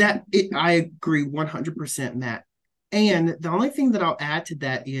I agree 100%, Matt. And the only thing that I'll add to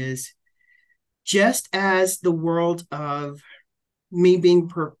that is just as the world of me being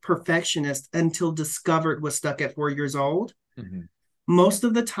perfectionist until discovered was stuck at 4 years old, Mm-hmm. most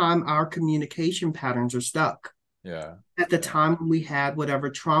of the time our communication patterns are stuck Yeah. at the Yeah. time when we had whatever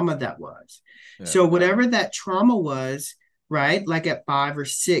trauma that was. Yeah. So, whatever that trauma was, right? Like at 5 or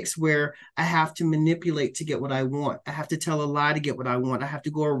 6, where I have to manipulate to get what I want. I have to tell a lie to get what I want. I have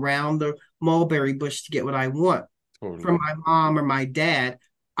to go around the mulberry bush to get what I want from Totally. my mom or my dad.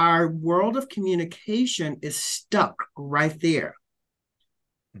 Our world of communication is stuck right there.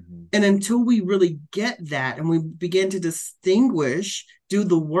 Mm-hmm. And until we really get that and we begin to distinguish, do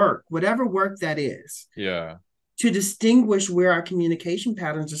the work, whatever work that is, Yeah. to distinguish where our communication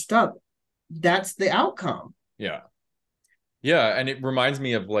patterns are stuck, that's the outcome. Yeah. Yeah, and it reminds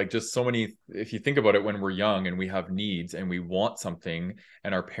me of like just so many, if you think about it, when we're young and we have needs and we want something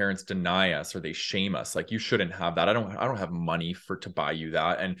and our parents deny us or they shame us, like you shouldn't have that. I don't have money for to buy you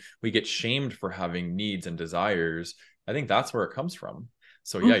that. And we get shamed for having needs and desires. I think that's where it comes from.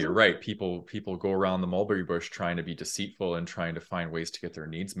 So yeah, you're Mhm. right. People go around the mulberry bush trying to be deceitful and trying to find ways to get their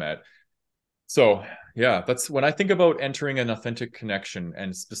needs met. So yeah, that's when I think about entering an authentic connection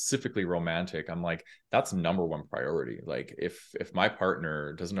and specifically romantic, I'm like, that's number one priority. Like if my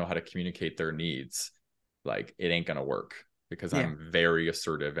partner doesn't know how to communicate their needs, like it ain't gonna work because Yeah. I'm very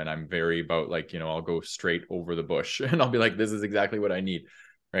assertive and I'm very about like, I'll go straight over the bush and I'll be like, this is exactly what I need.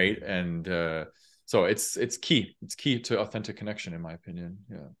 Right. And so it's key. It's key to authentic connection, in my opinion.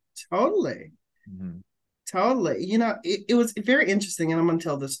 Yeah. Totally. Mhm. Totally. It was very interesting, and I'm going to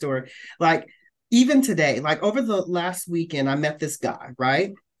tell this story. Like, even today, like over the last weekend, I met this guy,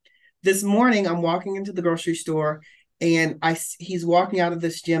 right? This morning, I'm walking into the grocery store, and he's walking out of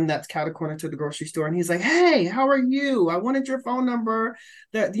this gym that's kind of corner to the grocery store, and he's like, "Hey, how are you? I wanted your phone number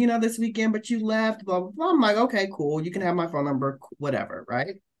this weekend, but you left, blah, blah, blah." I'm like, "Okay, cool. You can have my phone number, whatever,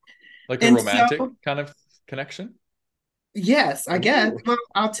 right?" Like a And romantic so, kind of connection. yes, I guess. Ooh. Well,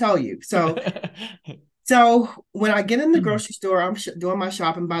 I'll tell you. So when I get in the grocery store, I'm doing my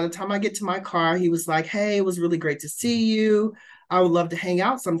shopping. By the time I get to my car, he was like, "Hey, it was really great to see you. I would love to hang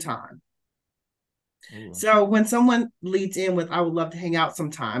out sometime." Ooh. So when someone leads in with, "I would love to hang out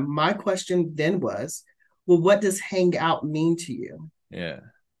sometime," my question then was, "Well, what does hang out mean to you?" Yeah.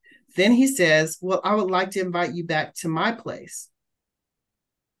 Then he says, "Well, I would like to invite you back to my place."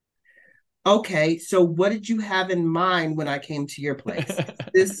 Okay, so what did you have in mind when I came to your place?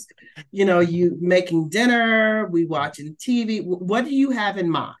 This, you making dinner, we watching TV. What do you have in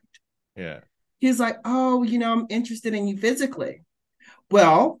mind? Yeah. He's like, "Oh, I'm interested in you physically."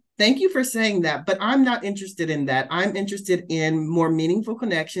 Well, thank you for saying that, but I'm not interested in that. I'm interested in more meaningful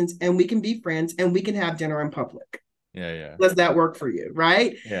connections, and we can be friends and we can have dinner in public. Yeah. Yeah. Does that work for you?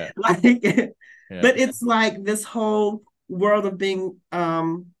 Right? Yeah. Like, Yeah. but it's like this whole world of being,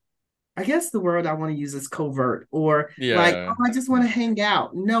 I guess the word I want to use is covert, or like, "Oh, Yeah. I just want Yeah. to hang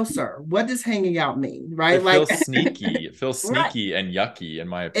out." No, sir. What does hanging out mean? Right? It Like, feels sneaky. It feels right. sneaky and yucky, in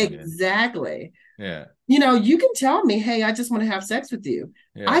my opinion. Exactly. Yeah. You can tell me, "Hey, I just want to have sex with you."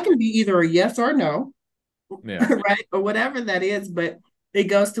 I Yeah. can be either a yes or a no, Yeah. right? Or whatever that is. But it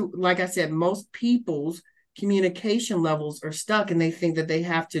goes to, like I said, most people's communication levels are stuck and they think that they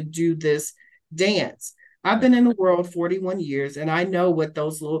have to do this dance. I've been in the world 41 years and I know what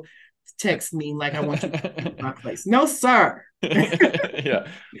those little texts mean. Like, "I want you to my place." No, sir. Yeah.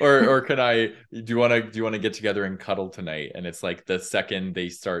 Or can I do you want to get together and cuddle tonight? And it's like the second they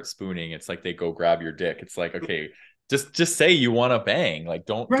start spooning, it's like they go grab your dick. It's like, okay, just say you want to bang. Like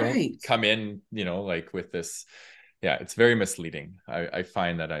don't Right. come in, like with this. Yeah, it's very misleading. I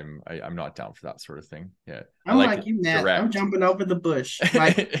find that I'm not down for that sort of thing. Yeah. I I'm like like, it "You, Matt, I'm direct. jumping over the bush."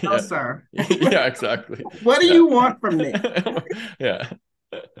 Like, "No, Yeah. sir." Yeah, exactly. What do Yeah. you want from me? Yeah.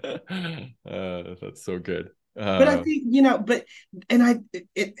 That's so good. But I think,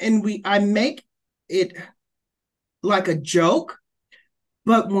 and I make it like a joke.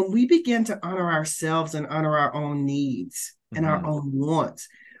 But when we begin to honor ourselves and honor our own needs and our Mhm. own wants,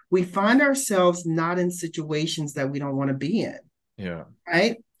 we find ourselves not in situations that we don't want to be in, Yeah.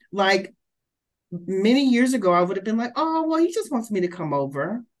 right? Like, many years ago, I would have been like, "Oh, well, he just wants me to come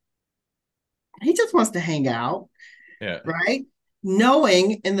over. He just wants to hang out," Yeah. right?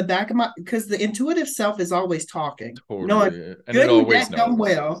 Knowing in the back of because the intuitive self is always talking, knowing Totally. And it good and always that gum knows.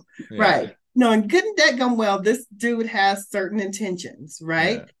 well, Yeah. right? Knowing good and that gum well, this dude has certain intentions,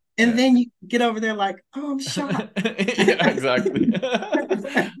 right? Yeah. And Yeah. then you get over there like, "Oh, I'm shocked." Yeah, exactly.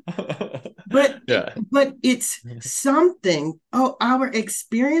 but Yeah. but it's something. Oh, our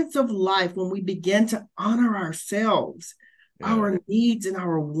experience of life when we begin to honor ourselves, Yeah. our needs and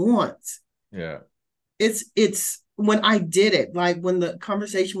our wants. Yeah. It's when I did it, like when the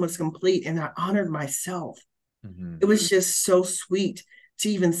conversation was complete and I honored myself, it Mhm. was just so sweet to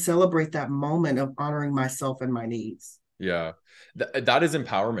even celebrate that moment of honoring myself and my needs. Yeah. That is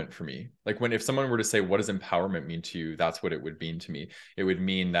empowerment for me. Like if someone were to say, what does empowerment mean to you? That's what it would mean to me. It would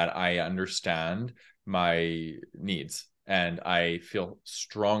mean that I understand my needs and I feel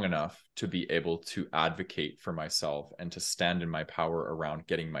strong enough to be able to advocate for myself and to stand in my power around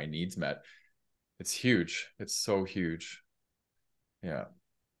getting my needs met. It's huge. It's so huge. Yeah.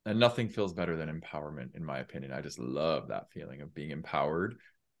 And nothing feels better than empowerment, in my opinion. I just love that feeling of being empowered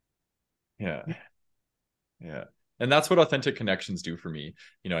Yeah. Yeah. And that's what authentic connections do for me.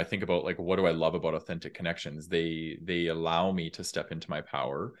 I think about like, what do I love about authentic connections? They allow me to step into my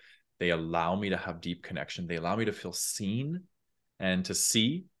power. They allow me to have deep connection. They allow me to feel seen and to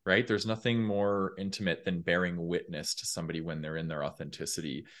see, right? There's nothing more intimate than bearing witness to somebody when they're in their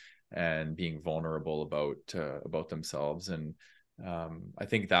authenticity and being vulnerable about themselves. And I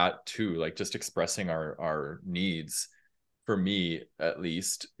think that too, like just expressing our needs, for me at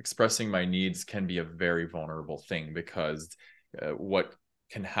least, expressing my needs can be a very vulnerable thing, because what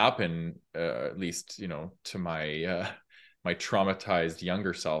can happen, at least to my traumatized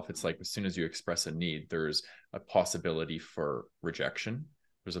younger self, it's like as soon as you express a need, there's a possibility for rejection,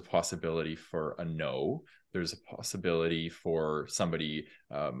 there's a possibility for a no, there's a possibility for somebody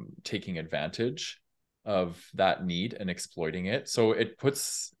taking advantage of that need and exploiting it. So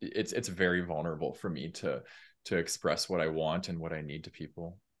it's very vulnerable for me to express what I want and what I need to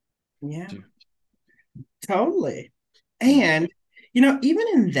people. Yeah, Do, totally. yeah. And, even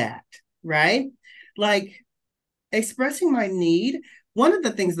in that, right? Like expressing my need, one of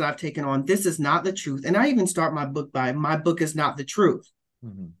the things that I've taken on, this is not the truth. And I even start my book by, my book is not the truth,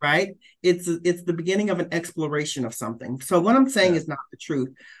 Mm-hmm. right? It's the beginning of an exploration of something. So what I'm saying Yeah. is not the truth.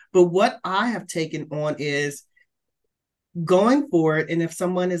 But what I have taken on is going for it. And if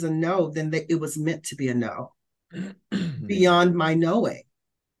someone is a no, then it was meant to be a no, Yeah. beyond my knowing.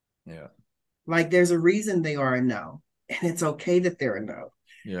 Yeah. Like there's a reason they are a no, and it's okay that they're a no.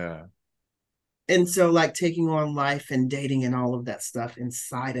 Yeah. And so, like taking on life and dating and all of that stuff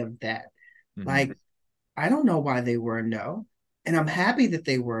inside of that, Mm-hmm. like I don't know why they were a no, and I'm happy that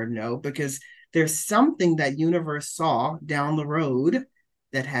they were a no, because there's something that universe saw down the road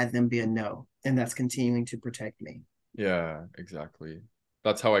that had them be a no, and that's continuing to protect me. Yeah, exactly.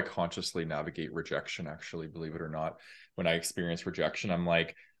 That's how I consciously navigate rejection, actually, believe it or not. When I experience rejection, I'm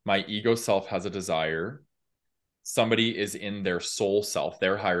like, my ego self has a desire. Somebody is in their soul self,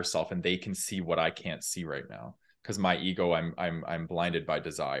 their higher self, and they can see what I can't see right now. Because my ego, I'm blinded by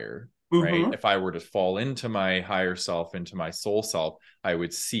desire, right? Mm-hmm. If I were to fall into my higher self, into my soul self, I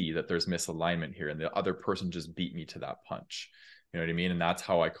would see that there's misalignment here, and the other person just beat me to that punch. You know what I mean? And that's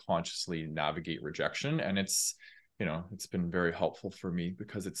how I consciously navigate rejection. And it's been very helpful for me,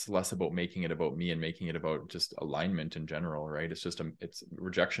 because it's less about making it about me and making it about just alignment in general, right? It's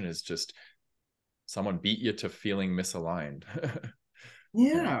rejection is just someone beat you to feeling misaligned. Yeah.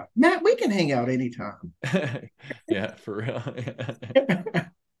 Yeah, Matt, we can hang out anytime. Yeah, for real.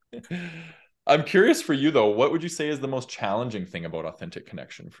 I'm curious for you though, what would you say is the most challenging thing about authentic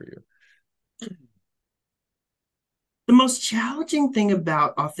connection for you? The most challenging thing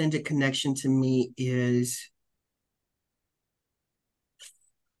about authentic connection to me is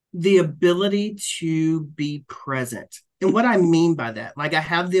the ability to be present. And what I mean by that, like I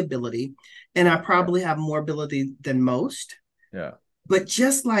have the ability, and I Yeah. probably have more ability than most, Yeah. but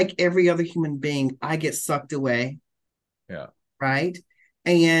just like every other human being, I get sucked away, Yeah. right?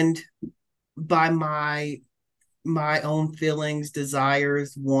 And by my own feelings,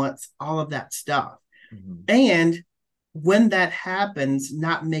 desires, wants, all of that stuff. Mm-hmm. And when that happens,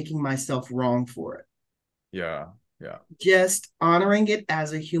 not making myself wrong for it, Yeah. Yeah. just honoring it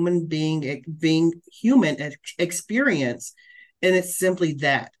as a human being human experience. And it's simply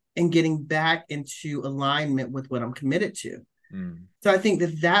that, and getting back into alignment with what I'm committed to. Mm. So I think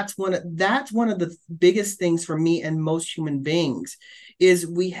that's one of the biggest things for me and most human beings is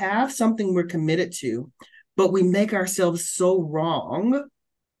we have something we're committed to, but we make ourselves so wrong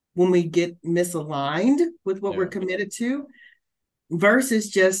when we get misaligned with what we're Yeah. committed to, versus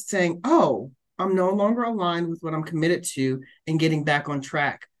just saying, oh, I'm no longer aligned with what I'm committed to, and getting back on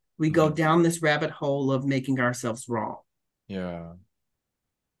track. We go Mm-hmm. down this rabbit hole of making ourselves wrong. Yeah.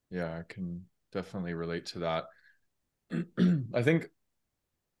 Yeah. I can definitely relate to that. I think,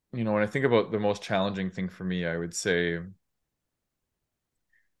 when I think about the most challenging thing for me, I would say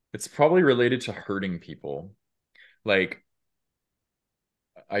it's probably related to hurting people. Like,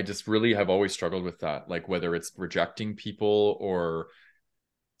 I just really have always struggled with that. Like, whether it's rejecting people or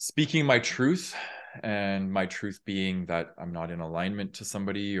speaking my truth, and my truth being that I'm not in alignment to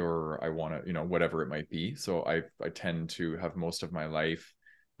somebody, or I want to, whatever it might be. So I tend to have most of my life,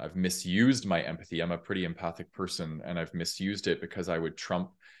 I've misused my empathy. I'm a pretty empathic person, and I've misused it because I would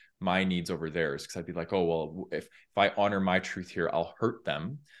trump my needs over theirs, because I'd be like, oh well, if I honor my truth here, I'll hurt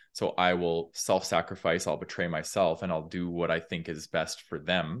them, so I will self-sacrifice, I'll betray myself, and I'll do what I think is best for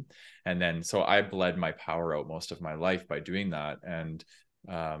them. And then so I bled my power out most of my life by doing that. And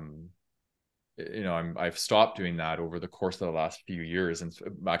um I've stopped doing that over the course of the last few years, and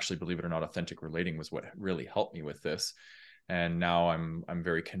actually, believe it or not, authentic relating was what really helped me with this. and now I'm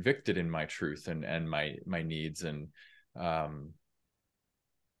very convicted in my truth and my needs, and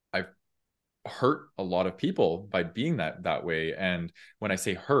I've hurt a lot of people by being that way. And when I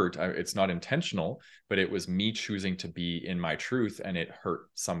say hurt, it's not intentional, but it was me choosing to be in my truth, and it hurt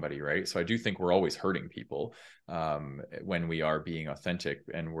somebody, right? So I do think we're always hurting people when we are being authentic,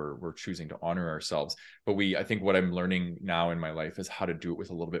 and we're choosing to honor ourselves. But I think what I'm learning now in my life is how to do it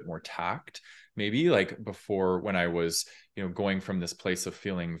with a little bit more tact. Maybe like before, when I was, going from this place of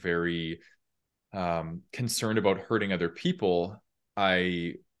feeling very concerned about hurting other people,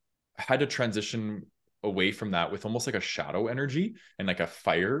 I had to transition away from that with almost like a shadow energy and like a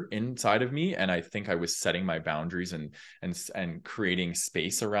fire inside of me. And I think I was setting my boundaries and creating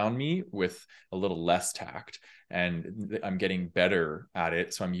space around me with a little less tact. And I'm getting better at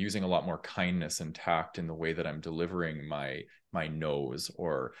it. So I'm using a lot more kindness and tact in the way that I'm delivering my no's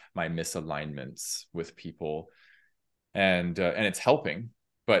or my misalignments with people. And it's helping.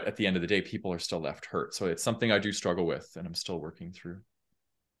 But at the end of the day, people are still left hurt. So it's something I do struggle with, and I'm still working through.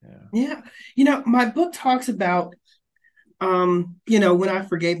 Yeah. My book talks about, when I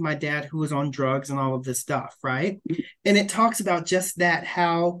forgave my dad who was on drugs and all of this stuff, right? And it talks about just that,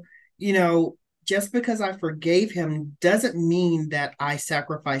 how, just because I forgave him doesn't mean that I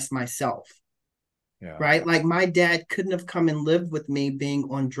sacrificed myself. Yeah. Right. Like my dad couldn't have come and lived with me being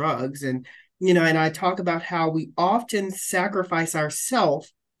on drugs. And, and I talk about how we often sacrifice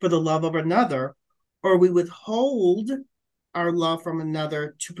ourselves for the love of another, or we withhold our love from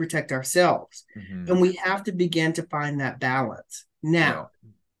another to protect ourselves. Mm-hmm. And we have to begin to find that balance. Now,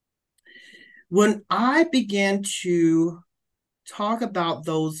 when I began to talk about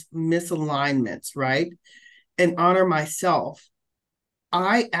those misalignments, right, and honor myself,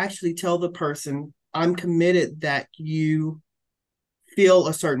 I actually tell the person, I'm committed that you feel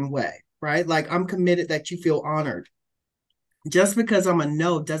a certain way, right? Like I'm committed that you feel honored. Just because I'm a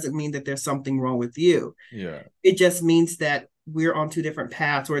no doesn't mean that there's something wrong with you. Yeah. It just means that we're on two different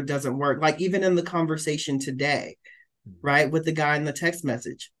paths or it doesn't work. Like even in the conversation today, right, with the guy in the text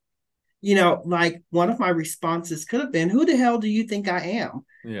message, like one of my responses could have been, who the hell do you think I am?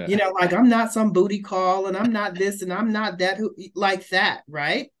 Yeah. Like I'm not some booty call and I'm not this and I'm not that, who like that,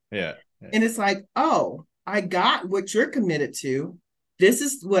 right? Yeah. And it's like, oh, I got what you're committed to. This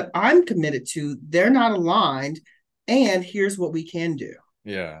is what I'm committed to. They're not aligned. And here's what we can do.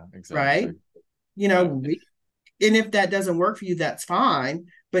 Yeah, exactly. Right. And if that doesn't work for you, that's fine.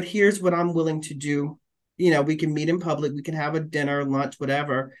 But here's what I'm willing to do. We can meet in public. We can have a dinner, lunch,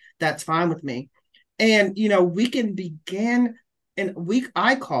 whatever. That's fine with me. And, we can begin, and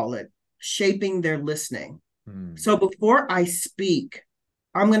I call it shaping their listening. So before I speak,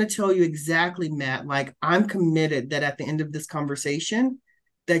 I'm going to tell you exactly, Matt, like I'm committed that at the end of this conversation,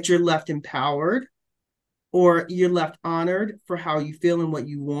 that you're left empowered or you're left honored for how you feel and what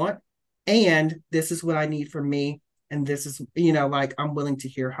you want. And this is what I need from me. And this is, like I'm willing to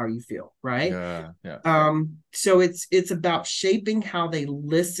hear how you feel. Right. Yeah. So it's about shaping how they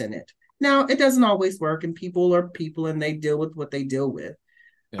listen it. Now, it doesn't always work, and people are people and they deal with what they deal with.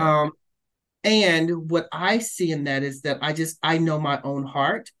 Yeah. And what I see in that is that I know my own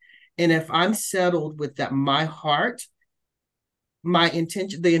heart. And if I'm settled with that, my heart,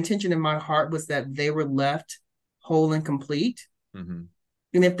 the intention in my heart was that they were left whole and complete. Mm-hmm.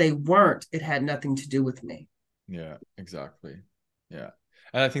 And if they weren't, it had nothing to do with me. Yeah, exactly. Yeah.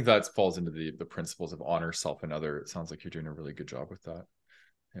 And I think that falls into the principles of honor, self, and other. It sounds like you're doing a really good job with that.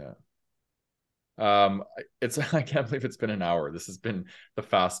 Yeah. I can't believe it's been an hour. This has been the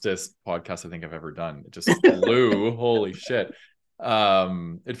fastest podcast I think I've ever done. It just flew. Holy shit.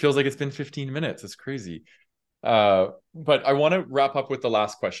 It feels like it's been 15 minutes. It's crazy. But I want to wrap up with the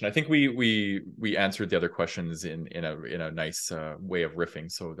last question. I think we answered the other questions in a nice way of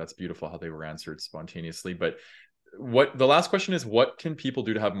riffing. So that's beautiful how they were answered spontaneously. But the last question is, what can people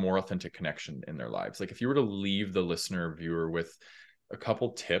do to have more authentic connection in their lives? Like if you were to leave the listener viewer with a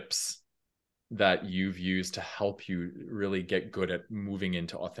couple tips that you've used to help you really get good at moving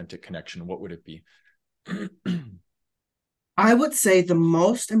into authentic connection, what would it be? I would say the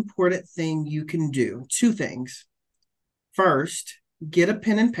most important thing you can do, two things. First, get a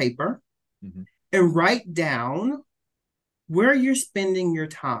pen and paper and write down where you're spending your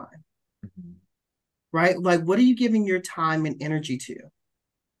time, right? Like, what are you giving your time and energy to?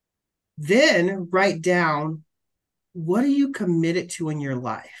 Then write down, what are you committed to in your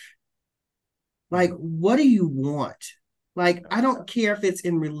life? Like, what do you want? Like, I don't care if it's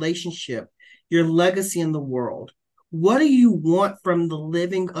in relationship, your legacy in the world. What do you want from the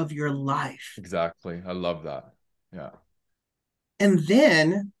living of your life? Exactly. I love that. Yeah. And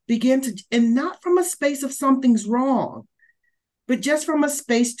then begin to, and not from a space of something's wrong. but just from a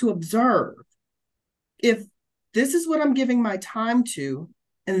space to observe. If this is what I'm giving my time to,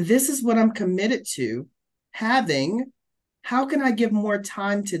 and this is what I'm committed to having, how can I give more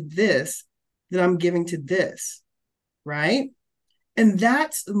time to this than I'm giving to this? Right. And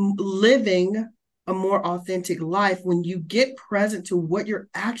that's living a more authentic life when you get present to what you're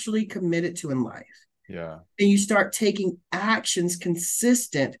actually committed to in life. Yeah. And you start taking actions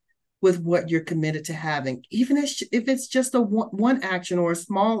consistent with what you're committed to having, even if it's just a one action or a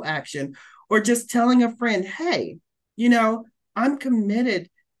small action, or just telling a friend, hey, I'm committed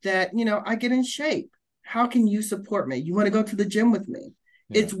that, I get in shape. How can you support me? You want to go to the gym with me?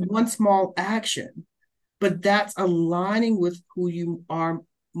 Yeah. It's one small action, but that's aligning with who you are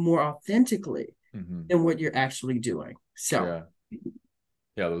more authentically than what you're actually doing. So,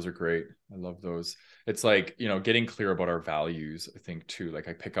 yeah, those are great. I love those. It's like, getting clear about our values, I think too. Like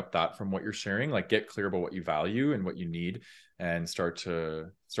I pick up that from what you're sharing, like get clear about what you value and what you need and start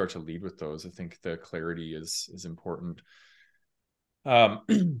to lead with those. I think the clarity is important.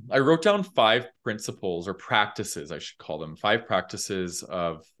 I wrote down 5 principles or practices, I should call them 5 practices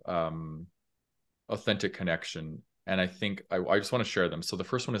of authentic connection. And I think I just want to share them. So the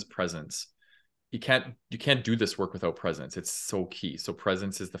first one is presence. You can't do this work without presence. It's so key. So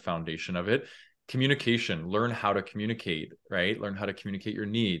presence is the foundation of it. Communication, learn how to communicate, right? Learn how to communicate your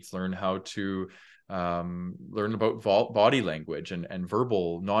needs, learn how to learn about body language and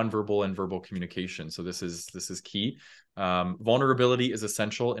verbal, nonverbal and verbal communication. So this is key. Vulnerability is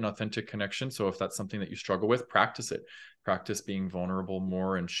essential in authentic connection. So if that's something that you struggle with, practice it. Practice being vulnerable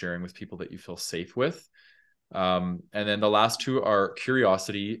more and sharing with people that you feel safe with. And then the last 2 are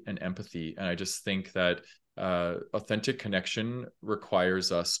curiosity and empathy. And I just think that authentic connection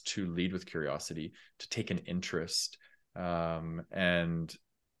requires us to lead with curiosity, to take an interest. And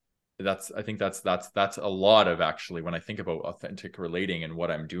I think that's a lot of, actually, when I think about authentic relating and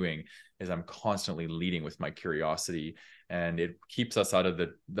what I'm doing is I'm constantly leading with my curiosity, and it keeps us out of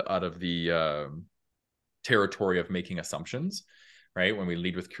the territory of making assumptions. Right? When we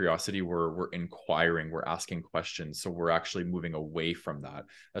lead with curiosity, we're inquiring, we're asking questions. So we're actually moving away from that.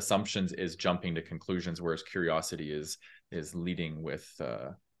 Assumptions is jumping to conclusions, whereas curiosity is leading with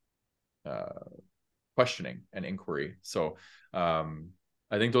questioning and inquiry. So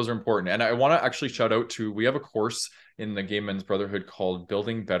I think those are important. And I want to actually shout out to, we have a course in the Gay Men's Brotherhood called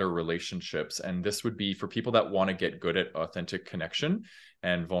Building Better Relationships. And this would be for people that want to get good at authentic connection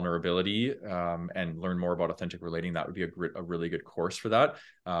and vulnerability, and learn more about authentic relating. That would be a really good course for that.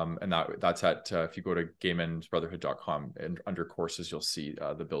 And that's at, if you go to gaymensbrotherhood.com and under courses, you'll see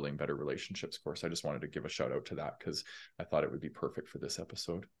the Building Better Relationships course. I just wanted to give a shout out to that because I thought it would be perfect for this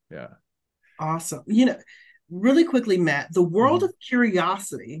episode. Yeah. Awesome. Really quickly, Matt, the world of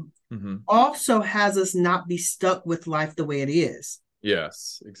curiosity also has us not be stuck with life the way it is.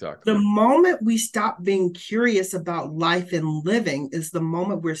 Yes, exactly. The moment we stop being curious about life and living is the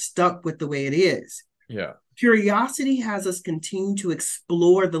moment we're stuck with the way it is. Yeah. Curiosity has us continue to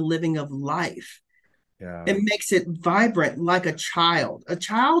explore the living of life. Yeah. It makes it vibrant, like a child. A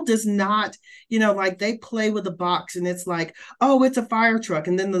child does not, like they play with a box and it's like, oh, it's a fire truck.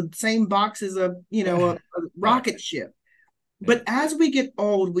 And then the same box is a rocket ship. But as we get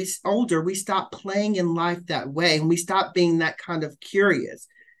older, we stop playing in life that way, and we stop being that kind of curious.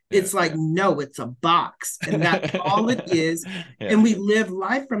 It's like, no, it's a box, and that's all it is. And we live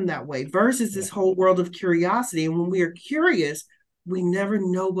life from that way versus this whole world of curiosity. And when we are curious, we never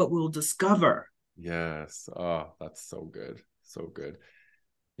know what we'll discover. Yes. Oh, that's so good. So good.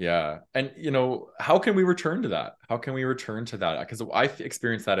 Yeah. And, how can we return to that? How can we return to that? Because I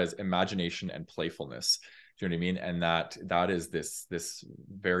experience that as imagination and playfulness. Do you know what I mean? And that is this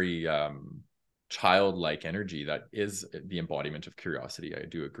very childlike energy that is the embodiment of curiosity. I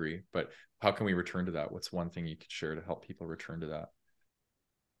do agree. But how can we return to that? What's one thing you could share to help people return to that?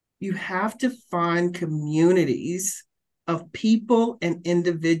 You have to find communities of people and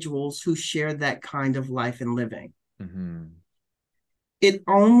individuals who share that kind of life and living. It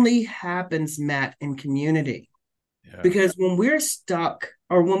only happens, Matt, in community. Because when we're stuck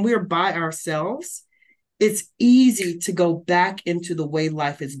or when we're by ourselves, it's easy to go back into the way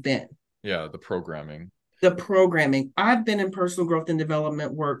life has been. Yeah, the programming. I've been in personal growth and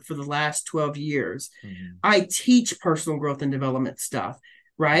development work for the last 12 years. I teach personal growth and development stuff,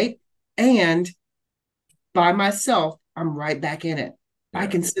 right? And by myself, I'm right back in it. I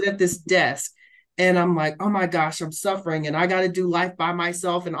can sit at this desk and I'm like, oh my gosh, I'm suffering and I got to do life by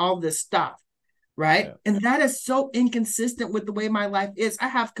myself and all this stuff. Right. And that is so inconsistent with the way my life is. I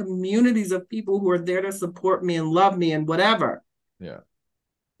have communities of people who are there to support me and love me and whatever. Yeah.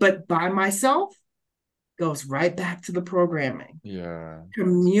 But by myself, goes right back to the programming. Yeah.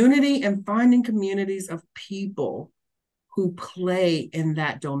 Community and finding communities of people who play in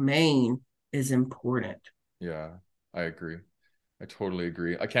that domain is important. Yeah, I agree. I totally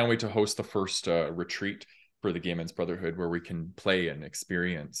agree. I can't wait to host the first retreat for the Gay Men's Brotherhood where we can play and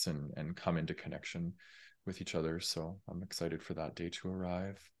experience and come into connection with each other. So I'm excited for that day to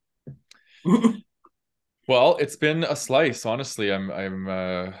arrive. Well, it's been a slice. Honestly,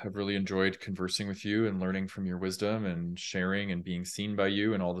 I've really enjoyed conversing with you and learning from your wisdom and sharing and being seen by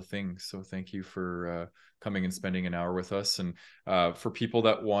you and all the things. So thank you for coming and spending an hour with us. And for people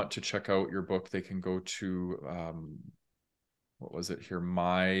that want to check out your book, they can go to what was it here?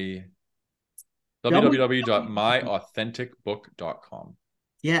 www.myauthenticbook.com.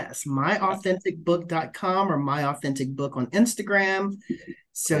 Yes, myauthenticbook.com or myauthenticbook on Instagram.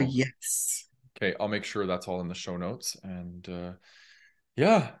 So Cool. yes. Okay, I'll make sure that's all in the show notes. And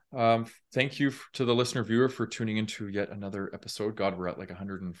thank you to the listener viewer for tuning into yet another episode. God, we're at like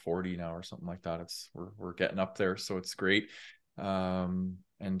 140 now or something like that. We're getting up there, so it's great. And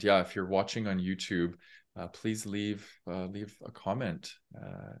yeah, if you're watching on YouTube, please leave a comment.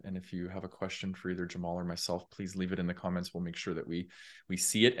 And if you have a question for either Jamal or myself, please leave it in the comments. We'll make sure that we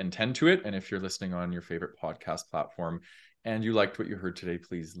see it and tend to it. And if you're listening on your favorite podcast platform and you liked what you heard today,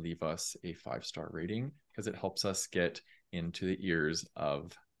 please leave us a 5-star rating because it helps us get into the ears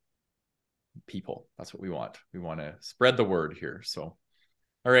of people. That's what we want. We want to spread the word here. So,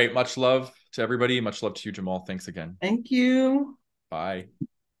 all right. Much love to everybody. Much love to you, Jamal. Thanks again. Thank you. Bye.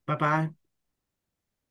 Bye-bye.